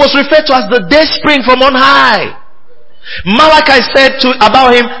 So he was referred to as the day spring from on high. Malachi said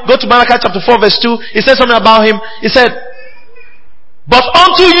about him, go to Malachi chapter 4 verse 2. He said something about him. He said, but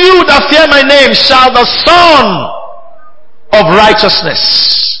unto you that fear my name shall the Son of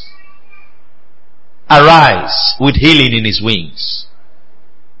righteousness arise with healing in his wings.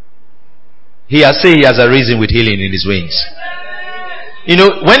 He has said he has arisen with healing in his wings. You know,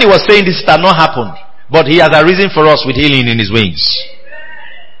 when he was saying this, it had not happened. But he has arisen for us with healing in his wings.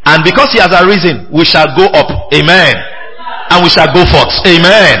 And because he has arisen, we shall go up. Amen. And we shall go forth.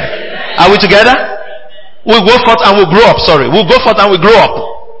 Amen. Are we together? We'll go forth and we'll grow up. Sorry. We'll go forth and we'll grow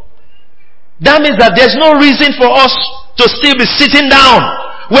up. That means that there's no reason for us to still be sitting down.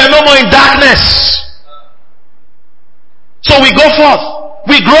 We're no more in darkness. So we go forth.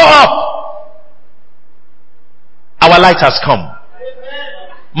 We grow up. Our light has come.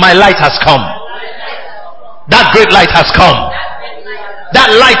 My light has come. That great light has come.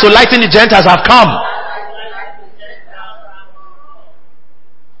 That light to lighten the Gentiles have come.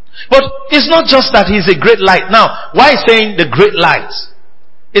 But it's not just that he's a great light. Now, why he's saying the great light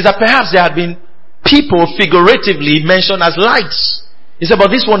is that perhaps there had been people figuratively mentioned as lights. He said,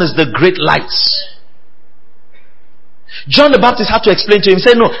 but this one is the great light. John the Baptist had to explain to him. He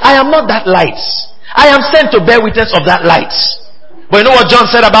said, no, I am not that light. I am sent to bear witness of that light. But you know what John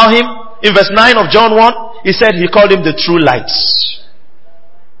said about him? In verse 9 of John 1, he said he called him the true light,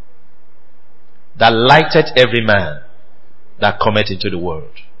 that lighteth every man that cometh into the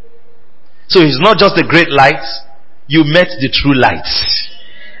world. So he's not just the great light. You met the true light.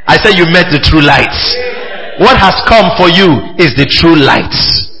 I said you met the true light. What has come for you is the true light.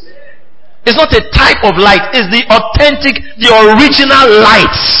 It's not a type of light. It's the authentic, the original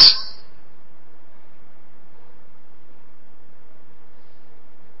light.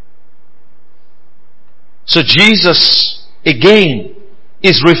 So Jesus, again,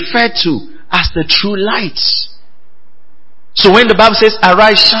 is referred to as the true light. So when the Bible says,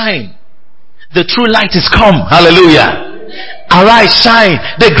 arise, shine, the true light is come. Hallelujah. Arise, shine,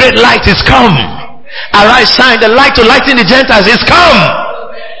 the great light is come. Arise, shine, the light to lighten the Gentiles is come.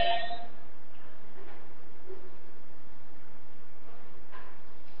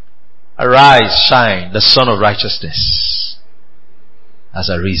 Arise, shine, the Son of righteousness has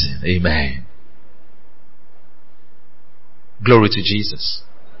arisen. Amen. Glory to Jesus.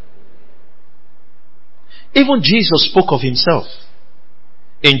 Even Jesus spoke of himself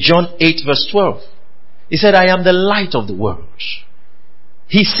in John 8 verse 12. He said, I am the light of the world.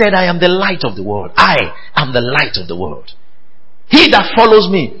 He said, I am the light of the world. I am the light of the world. He that follows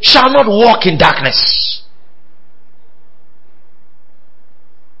me shall not walk in darkness,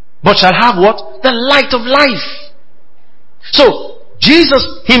 but shall have what? The light of life. So,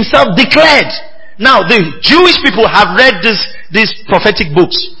 Jesus himself declared. Now, the Jewish people have read these prophetic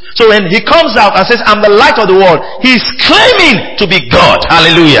books. So when he comes out and says, I'm the light of the world, he's claiming to be God.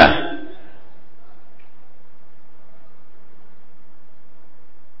 Hallelujah.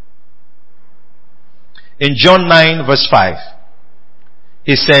 In John 9 verse 5,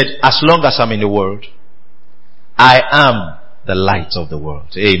 he said, as long as I'm in the world, I am the light of the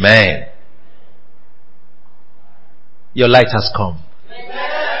world. Amen. Your light has come.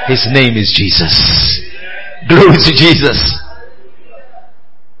 His name is Jesus. Glory to Jesus.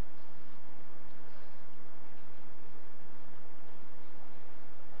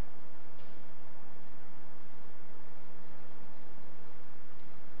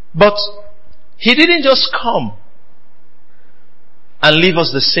 But he didn't just come and leave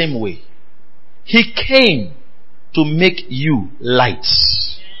us the same way. He came to make you light.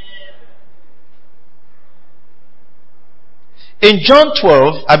 In John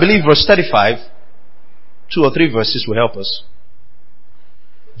 12, I believe verse 35, 2 or 3 verses will help us.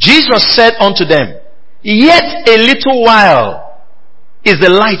 Jesus said unto them, yet a little while is the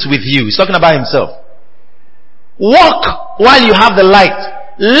light with you. He's talking about himself. Walk while you have the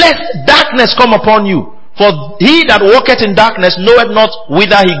light, lest darkness come upon you. For he that walketh in darkness knoweth not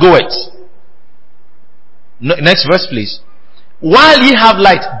whither he goeth. Next verse, please. While ye have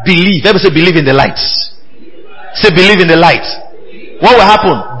light, believe. Everybody say, believe in the light. Say, believe in the light. What will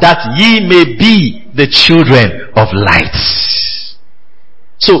happen? That ye may be the children of light.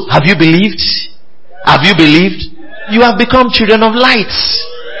 So, have you believed? Have you believed? You have become children of light.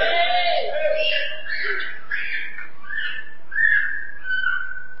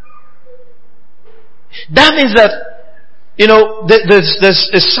 That means that, there's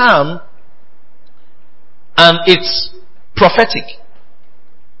a psalm, and it's prophetic.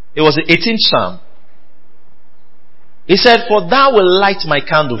 It was the 18th psalm. He said, for thou will light my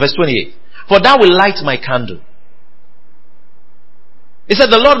candle. Verse 28. For thou will light my candle. He said,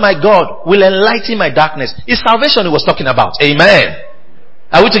 the Lord my God will enlighten my darkness. It's salvation he was talking about. Amen.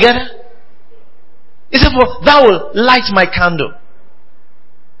 Are we together? He said, for thou will light my candle.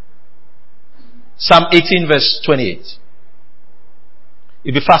 Psalm 18 verse 28.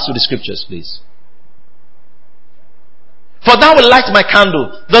 You'll be fast with the scriptures, please. For thou will light my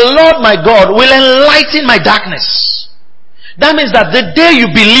candle. The Lord my God will enlighten my darkness. That means that the day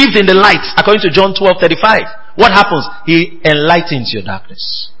you believed in the light, according to John 12:35, what happens? He enlightens your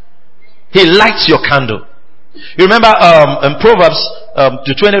darkness. He lights your candle. You remember in Proverbs,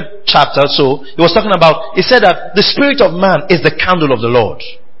 the 20th chapter, so he was talking about, he said that the spirit of man is the candle of the Lord.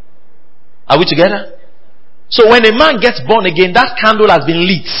 Are we together? So when a man gets born again, that candle has been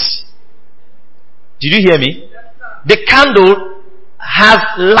lit. Did you hear me? The candle has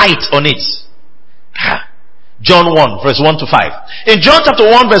light on it. John 1 verse 1 to 5. In John chapter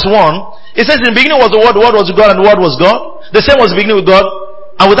 1 verse 1, it says, in the beginning was the Word was with God, and the Word was God. The same was the beginning with God,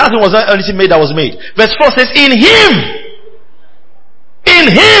 and without him was not anything made that was made. Verse 4 says, in him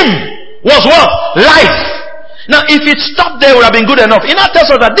was what? Life. Now if it stopped there, it would have been good enough. It now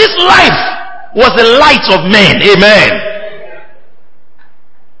tells us that this life was the light of men. Amen.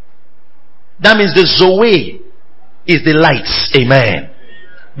 That means the Zoe is the light. Amen.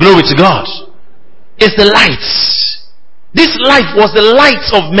 Glory to God. It's the light. This life was the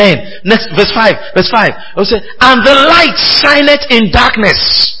light of men. Next, verse 5. Verse 5. It say, and the light shineth in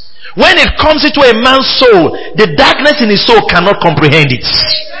darkness. When it comes into a man's soul, the darkness in his soul cannot comprehend it.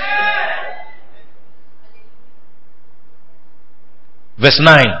 Verse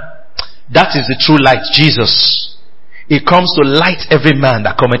 9. That is the true light, Jesus. He comes to light every man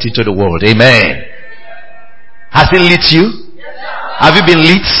that cometh into the world. Amen. Has he lit you? Have you been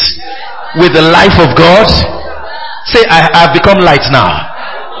lit with the life of God? Say, I have become light now.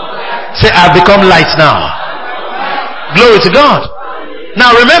 Say, I have become light now. Glory to God.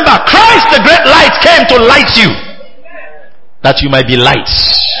 Now remember, Christ the great light came to light you, that you might be light.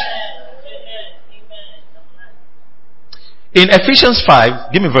 In Ephesians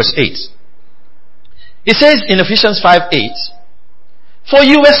 5, give me verse 8. It says in Ephesians 5:8, for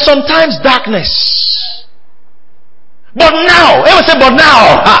you were sometimes darkness, but now, everyone say but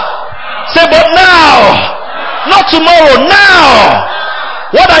now. Say but now. Not tomorrow, now.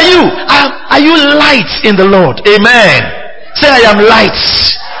 What are you? Are you light in the Lord? Amen. Say I am light.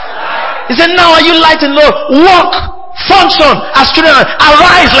 He said now are you light in the Lord? Walk, function as children,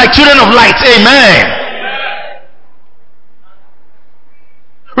 arise like children of light. Amen.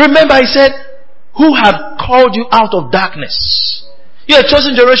 Remember he said, who had called you out of darkness? You're a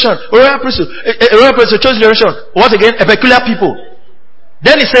chosen generation, a royal priesthood, a chosen generation. What again? A peculiar people.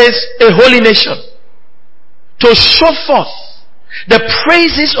 Then it says, a holy nation. To show forth the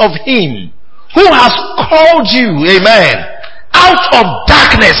praises of him who has called you, amen, out of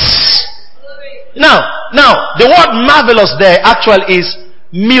darkness. Now, the word marvelous there actually is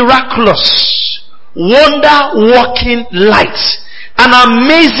miraculous, wonder-working light. An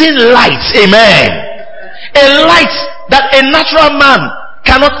amazing light. Amen. A light that a natural man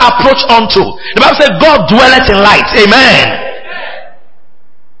cannot approach unto. The Bible says God dwelleth in light. Amen.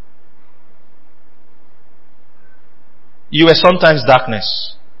 You were sometimes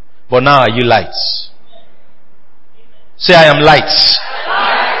darkness, but now are you light? Say I am light.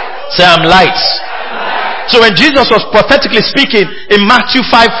 Say I am light. So when Jesus was prophetically speaking in Matthew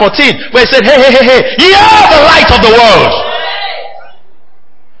 5:14, where he said, hey, ye are the light of the world.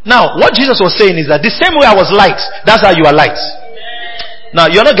 Now, what Jesus was saying is that the same way I was light, that's how you are light. Now,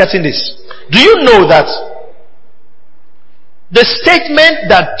 you're not getting this. Do you know that the statement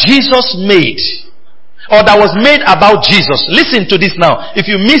that Jesus made, or that was made about Jesus. Listen to this now. If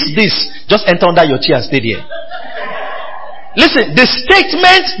you miss this, just enter under your chair and stay there. Listen, the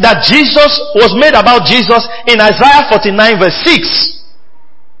statement that Jesus was made about Jesus in Isaiah 49 verse 6.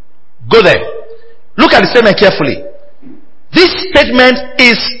 Go there. Look at the statement carefully. This statement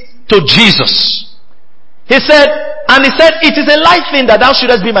is to Jesus. He said, it is a light thing that thou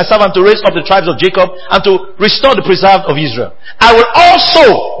shouldest be my servant to raise up the tribes of Jacob and to restore the preserved of Israel. I will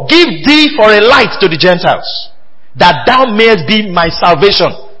also give thee for a light to the Gentiles, that thou mayest be my salvation.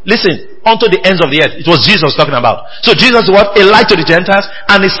 Listen. Unto the ends of the earth. It was Jesus talking about. So Jesus is what? A light to the Gentiles,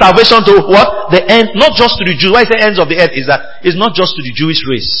 and his salvation to what? The end, not just to the Jews. Why I say ends of the earth is that it's not just to the Jewish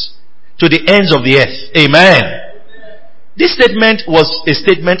race. To the ends of the earth. Amen. This statement was a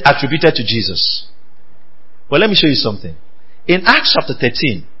statement attributed to Jesus. Well, let me show you something. In Acts chapter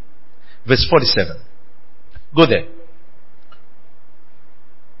 13, verse 47. Go there.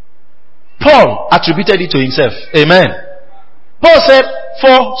 Paul attributed it to himself. Amen. Paul said,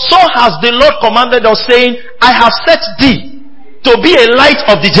 for so has the Lord commanded us, saying, I have set thee to be a light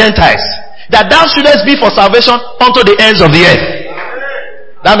of the Gentiles, that thou shouldest be for salvation unto the ends of the earth.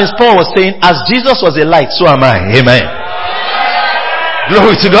 That means Paul was saying, as Jesus was a light, so am I. Amen.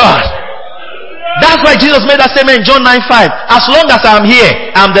 Glory to God. That's why Jesus made that statement in John 9:5. As long as I am here,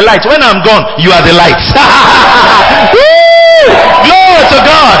 I am the light. When I am gone, you are the light. Glory to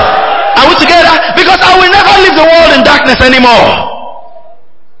God. Are we together? Because I will never leave the world in darkness anymore.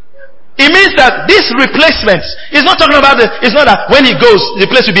 It means that this replacement is not talking about it's not that when he goes, the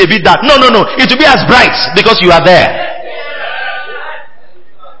place will be a bit dark. No. It will be as bright because you are there.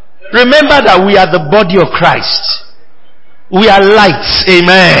 Remember that we are the body of Christ. We are lights.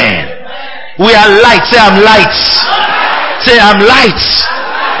 Amen. We are light. Say, I'm light. Say, I'm light.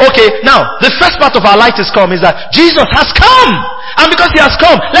 Okay, now, the first part of our light is come is that Jesus has come. And because he has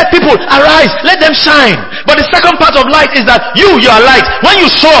come, let people arise. Let them shine. But the second part of light is that you are light. When you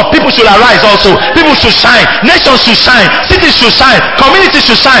show up, people should arise also. People should shine. Nations should shine. Cities should shine. Communities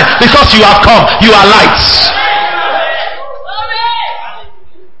should shine. Because you have come. You are lights.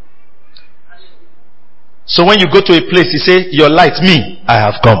 So when you go to a place, you say, your light, me, I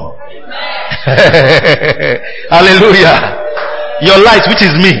have come. Hallelujah. Your light, which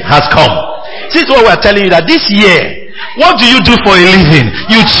is me, has come. This is what we are telling you, that this year, what do you do for a living?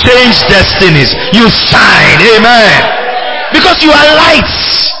 You change destinies. You shine. Amen. Because you are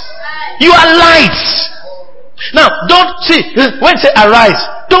lights. You are lights. Now, don't see, when say arise,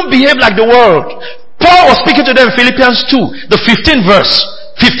 don't behave like the world. Paul was speaking to them in Philippians 2, the 15th verse.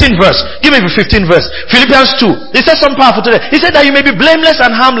 15th verse. Give me the 15th verse. Philippians 2. He said something powerful today. He said that you may be blameless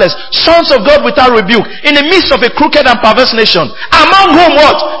and harmless, sons of God without rebuke, in the midst of a crooked and perverse nation, among whom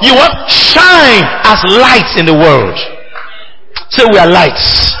what? You what? Shine as lights in the world. Say, we are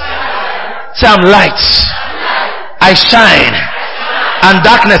lights. Say, I'm light. I shine. And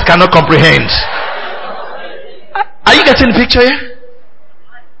darkness cannot comprehend. Are you getting the picture here?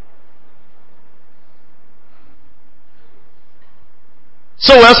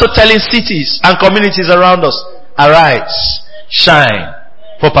 So we're also telling cities and communities around us, arise, shine,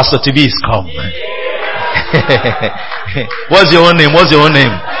 for Pastor TB is come. What's your own name? What's your own name?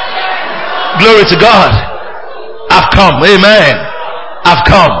 Glory to God. I've come. Amen. I've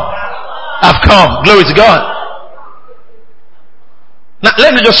come. I've come. Glory to God. Now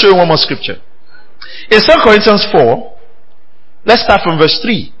let me just show you one more scripture. In 2 Corinthians 4, let's start from verse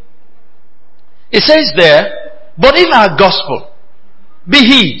 3. It says there, but if our gospel be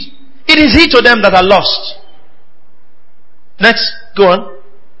hid, it is hid to them that are lost. Next, go on.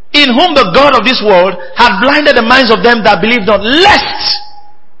 In whom the God of this world hath blinded the minds of them that believe not, lest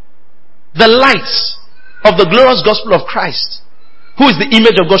the lights of the glorious gospel of Christ, who is the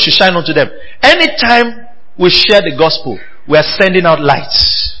image of God, should shine unto them. Anytime we share the gospel, we are sending out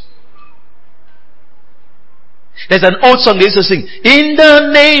lights. There's an old song they used to sing. In the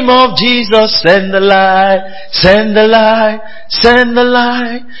name of Jesus, send the light, send the light, send the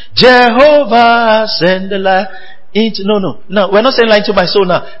light. Jehovah, send the light. No, we're not sending light to my soul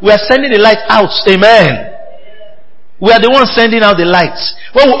now. We are sending the light out. Amen. We are the ones sending out the lights.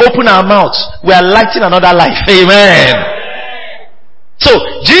 When we open our mouths, we are lighting another life. Amen. So,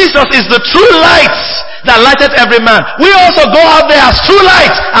 Jesus is the true light that lighteth every man. We also go out there as true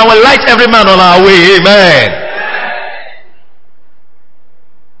lights and will light every man on our way. Amen.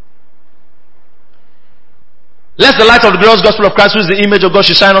 Lest the light of the glorious gospel of Christ, who is the image of God,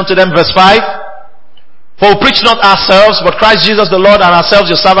 should shine unto them. Verse 5. For we preach not ourselves, but Christ Jesus the Lord, and ourselves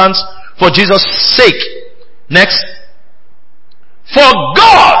your servants, for Jesus' sake. Next. For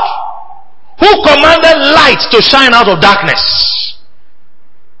God, who commanded light to shine out of darkness.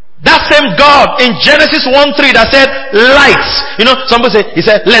 That That same God in Genesis 1:3 that said lights. You know, somebody say, he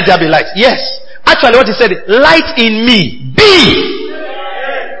said, let there be light. Yes. Actually what he said, light in me, be.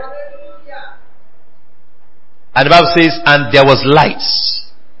 And the Bible says, and there was light.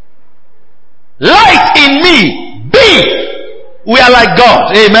 Light in me, be. We are like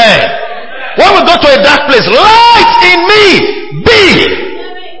God. Amen. When we go to a dark place, light in me, be.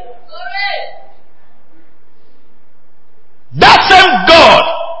 That same God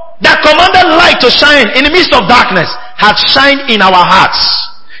that commanded light to shine in the midst of darkness had shined in our hearts.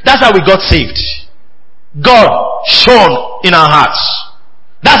 That's how we got saved. God shone in our hearts.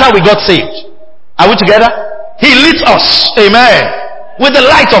 That's how we got saved. Are we together? He lit us. Amen. With the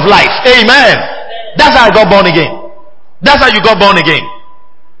light of life. Amen. That's how I got born again. That's how you got born again.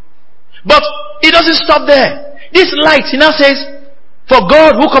 But it doesn't stop there. This light, he now says, for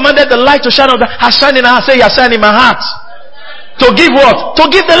God who commanded the light to shine on has shined in our heart. Say, he has shined in my heart. To give what? To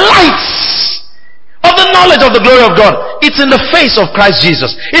give the light of the knowledge of the glory of God. It's in the face of Christ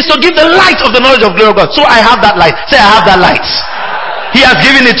Jesus. It's to give the light of the knowledge of the glory of God. So I have that light. Say, I have that light. He has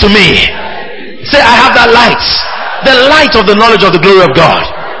given it to me. Say, I have that light. The light of the knowledge of the glory of God.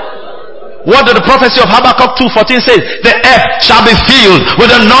 What did the prophecy of Habakkuk 2:14 say? The earth shall be filled with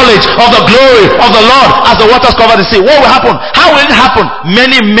the knowledge of the glory of the Lord as the waters cover the sea. What will happen? How will it happen?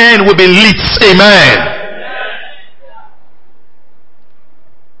 Many men will be lit. Amen.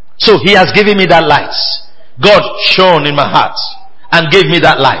 So he has given me that light. God shone in my heart and gave me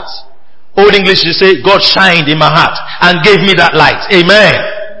that light. Old English you say, God shined in my heart and gave me that light. Amen.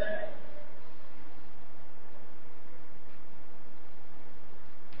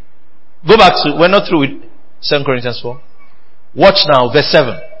 Go back to, we're not through with 2 Corinthians 4. Watch now, verse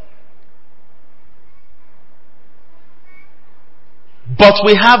 7. But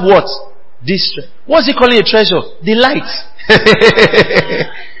we have what? This. What's he calling a treasure? The light.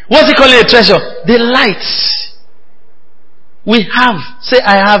 What's he calling a treasure? The light. We have. Say,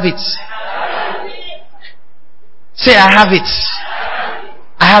 I have it. Say, I have it.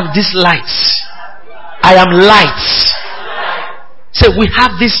 I have this light. I am light. Say, we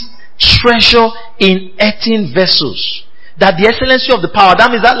have this treasure in earthen vessels. That the excellency of the power,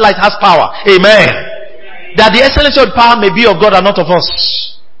 that means that light has power. Amen. That the excellency of the power may be of God and not of us.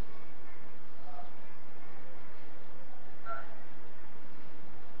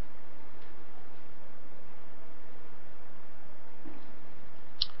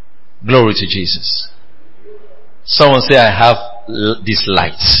 Glory to Jesus. Someone say, I have this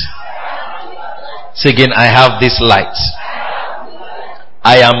light. Say again, I have this light.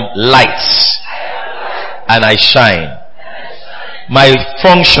 I am light. And I shine. My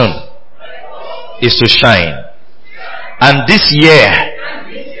function is to shine. And this year,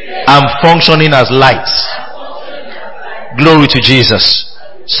 I'm functioning as light. Glory to Jesus.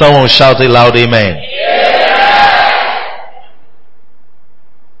 Someone shout it loud, amen.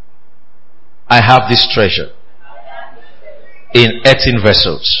 I have this treasure in earthen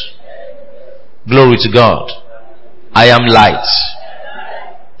vessels. Glory to God. I am light.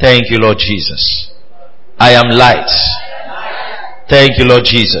 Thank you, Lord Jesus. I am light. Thank you, Lord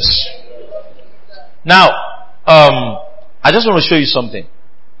Jesus. Now, I just want to show you something.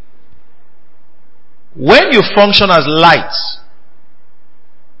 When you function as light,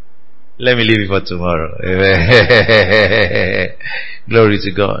 let me leave it for tomorrow. Glory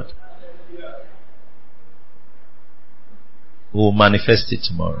to God. We'll manifest it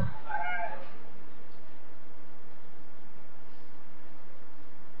tomorrow.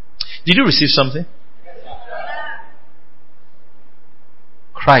 Did you receive something?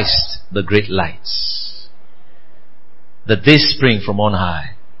 Christ, the great light, the day spring from on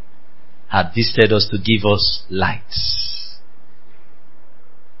high, had visited us to give us light.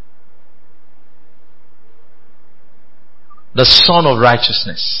 The Son of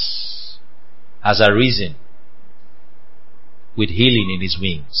Righteousness has arisen with healing in his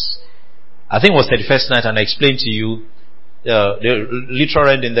wings. I think it was 31st night, and I explained to you, the literal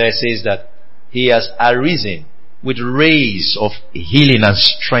ending there says that he has arisen with rays of healing and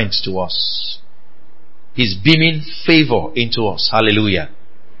strength to us. He's beaming favor into us. Hallelujah.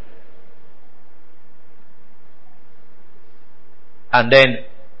 And then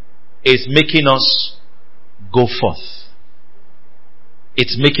it's making us go forth.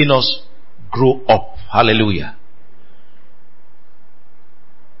 It's making us grow up. Hallelujah.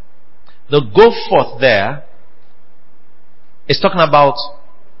 The go forth there is talking about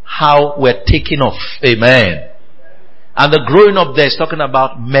how we're taking off. Amen. And the growing up there is talking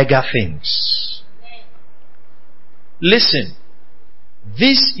about mega things. Listen,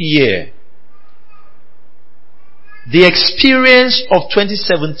 this year, The experience of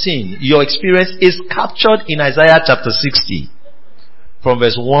 2017, your experience is captured in Isaiah chapter 60 from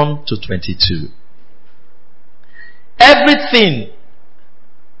verse 1 to 22. Everything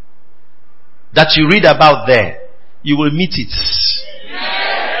that you read about there, you will meet it.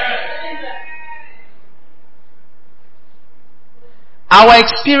 Our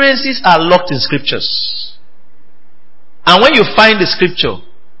experiences are locked in scriptures. And when you find the scripture,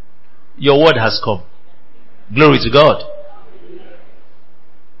 your word has come. Glory to God.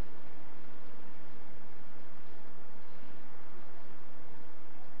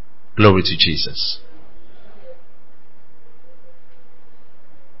 Glory to Jesus.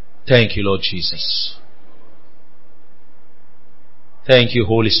 Thank you, Lord Jesus. Thank you,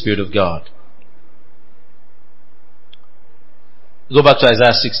 Holy Spirit of God. Go back to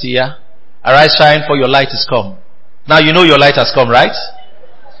Isaiah 60, yeah? Arise, shine, for your light is come. Now you know your light has come, right?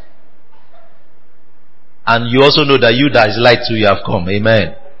 And you also know that you that is light too, you have come.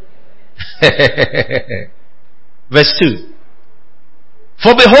 Amen. Verse 2.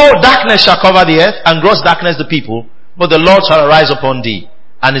 For behold, darkness shall cover the earth, and gross darkness the people, but the Lord shall arise upon thee,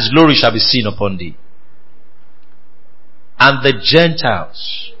 and his glory shall be seen upon thee. And the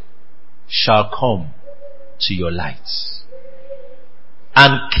Gentiles shall come to your light,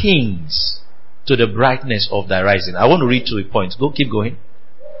 and kings to the brightness of thy rising. I want to read to a point. Keep going.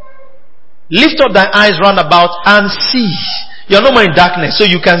 Lift up thy eyes round about and see. You are no more in darkness, so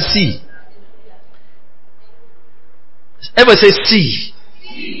you can see. Everybody say see.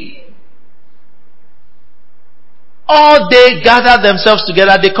 All they gather themselves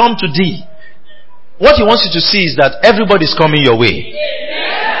together, they come to thee. What he wants you to see is that everybody is coming your way.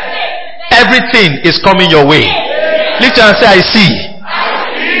 Everything is coming your way. Lift your hand and say, I see.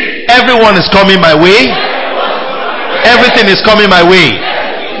 Everyone is coming my way. Everything is coming my way.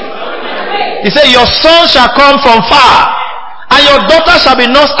 He said, your son shall come from far, and your daughter shall be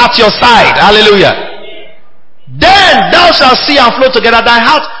nursed at your side. Hallelujah. Then thou shalt see and flow together. Thy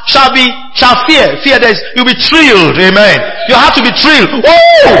heart shall fear. You'll be thrilled. Amen. Your heart will be thrilled.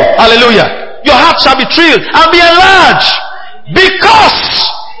 Oh, hallelujah. Your heart shall be thrilled and be enlarged because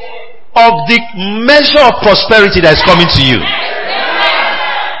of the measure of prosperity that is coming to you.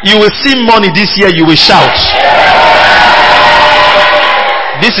 You will see money this year. You will shout.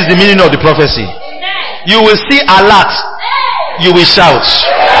 This is the meaning of the prophecy. You will see a lot. You will shout.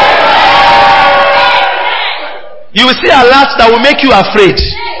 You will see a lot that will make you afraid.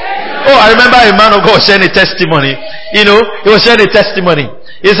 Oh, I remember a man of God sharing a testimony. He was sharing a testimony.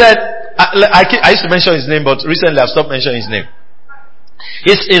 He said, I used to mention his name, but recently I've stopped mentioning his name.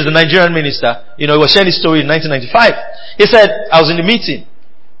 He's the Nigerian minister. He was sharing his story in 1995. He said, I was in the meeting.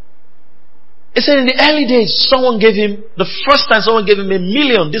 He said in the early days, the first time someone gave him $1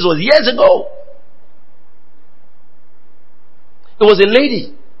 million, this was years ago. It was a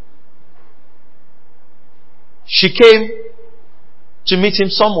lady. She came to meet him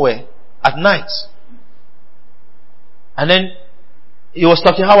somewhere at night. And then he was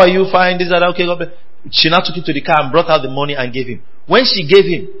talking, how are you? Fine, this, that, okay. God. She now took him to the car and brought out the money and gave him. When she gave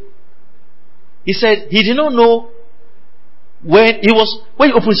him, he said he did not know when he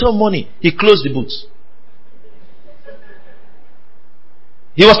opened some money, he closed the boot.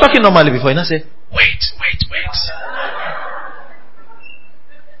 He was talking normally before, and I said, wait.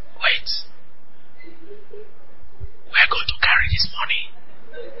 We're going to carry this money.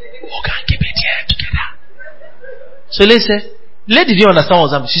 We can keep it here together. So lady didn't understand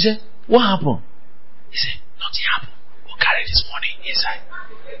what was happening. She said, what happened? He said, nothing happened. We'll carry this money inside.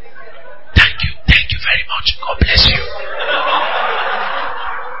 Thank you very much. God bless you.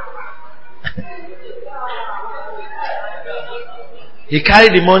 He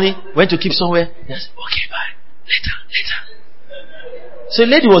carried the money, went to keep somewhere. He said, okay, bye. Later. So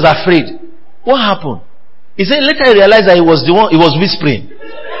the lady was afraid. What happened? He said later he realized that he was the one he was whispering.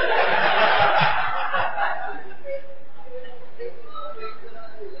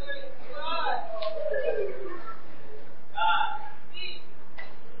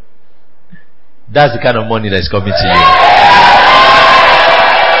 That's the kind of money that is coming to you.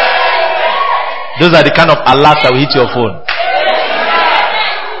 Those are the kind of alerts that will hit your phone.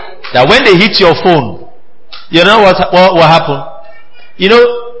 That when they hit your phone, you know what happened?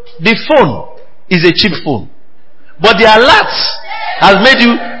 The phone is a cheap phone, but the alert has made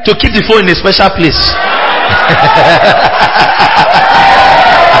you to keep the phone in a special place.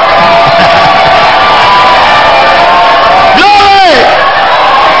 Glory!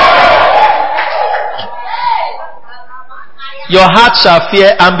 Your heart shall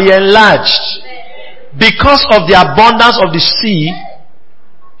fear and be enlarged because of the abundance of the sea.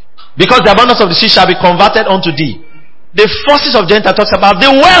 Because the abundance of the sea shall be converted unto thee. The forces of Gentiles talks about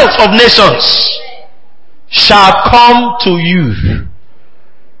the wealth of nations shall come to you.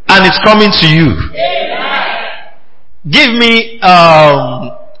 And it's coming to you. Give me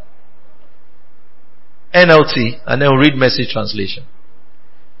NLT and then we'll read Message translation.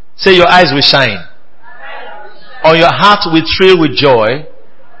 Say, your eyes will shine. Or your heart will thrill with joy.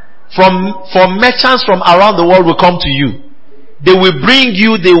 For merchants from around the world will come to you. They will bring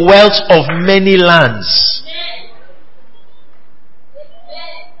you the wealth of many lands.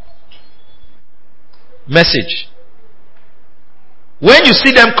 Message. When you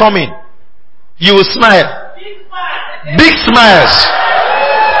see them coming, you will smile. Big smiles.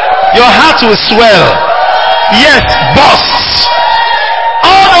 Your heart will swell. Yes, boss.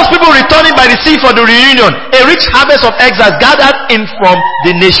 All those people returning by the sea for the reunion, a rich harvest of exiles gathered in from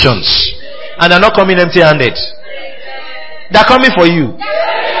the nations. And they're not coming empty-handed. They're coming for you.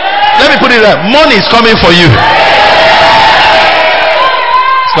 Let me put it there. Money is coming for you.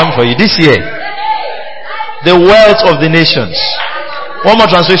 It's coming for you this year. The wealth of the nations. One more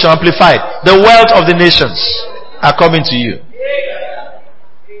translation, amplified. The wealth of the nations are coming to you.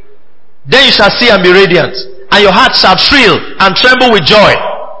 Then you shall see and be radiant, and your heart shall thrill and tremble with joy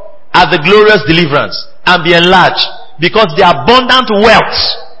at the glorious deliverance, and be enlarged, because the abundant wealth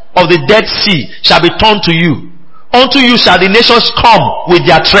of the Dead Sea shall be turned to you. Unto you shall the nations come with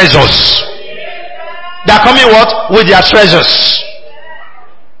their treasures. They are coming what? With their treasures.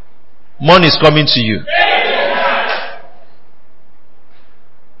 Money is coming to you.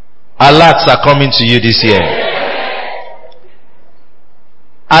 Alerts are coming to you this year.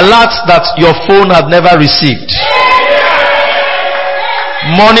 Alerts that your phone had never received.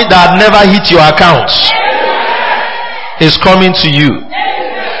 Money that had never hit your account is coming to you.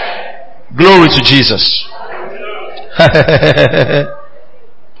 Glory to Jesus.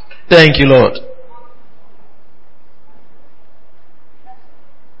 Thank you, Lord.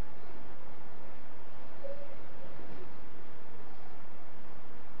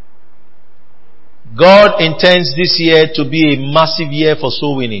 God intends this year to be a massive year for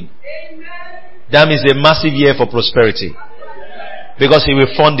soul winning. That means a massive year for prosperity. Because He will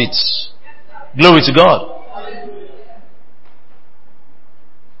fund it. Glory to God.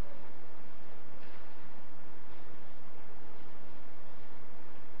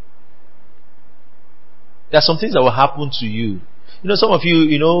 There are some things that will happen to you. You know, some of you,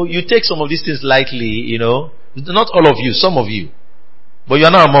 you take some of these things lightly, Not all of you, some of you. But you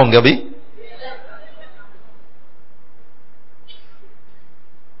are not among, Gabi.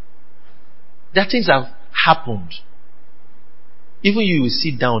 That things have happened. Even you will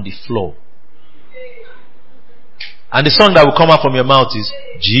sit down on the floor. And the song that will come out from your mouth is,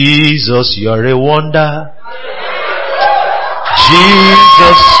 Jesus, you're a wonder.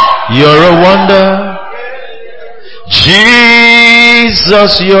 Jesus, you're a wonder.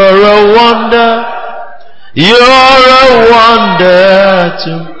 Jesus, you're a wonder. You're a wonder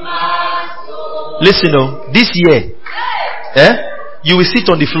to. Listen, this year, you will sit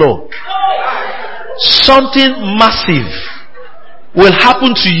on the floor. Something massive will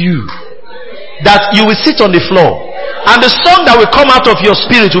happen to you that you will sit on the floor, and the song that will come out of your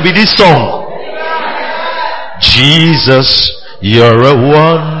spirit will be this song. Jesus, you're a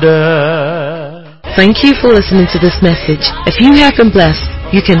wonder. Thank you for listening to this message. If you have been blessed,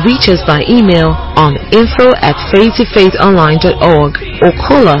 you can reach us by email on info@faithtofaithonline.org or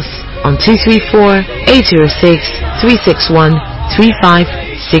call us on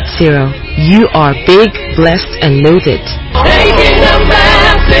 234-806-361-3560. You are big, blessed, and loaded. Taking a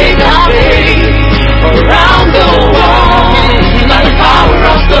message of faith around the world.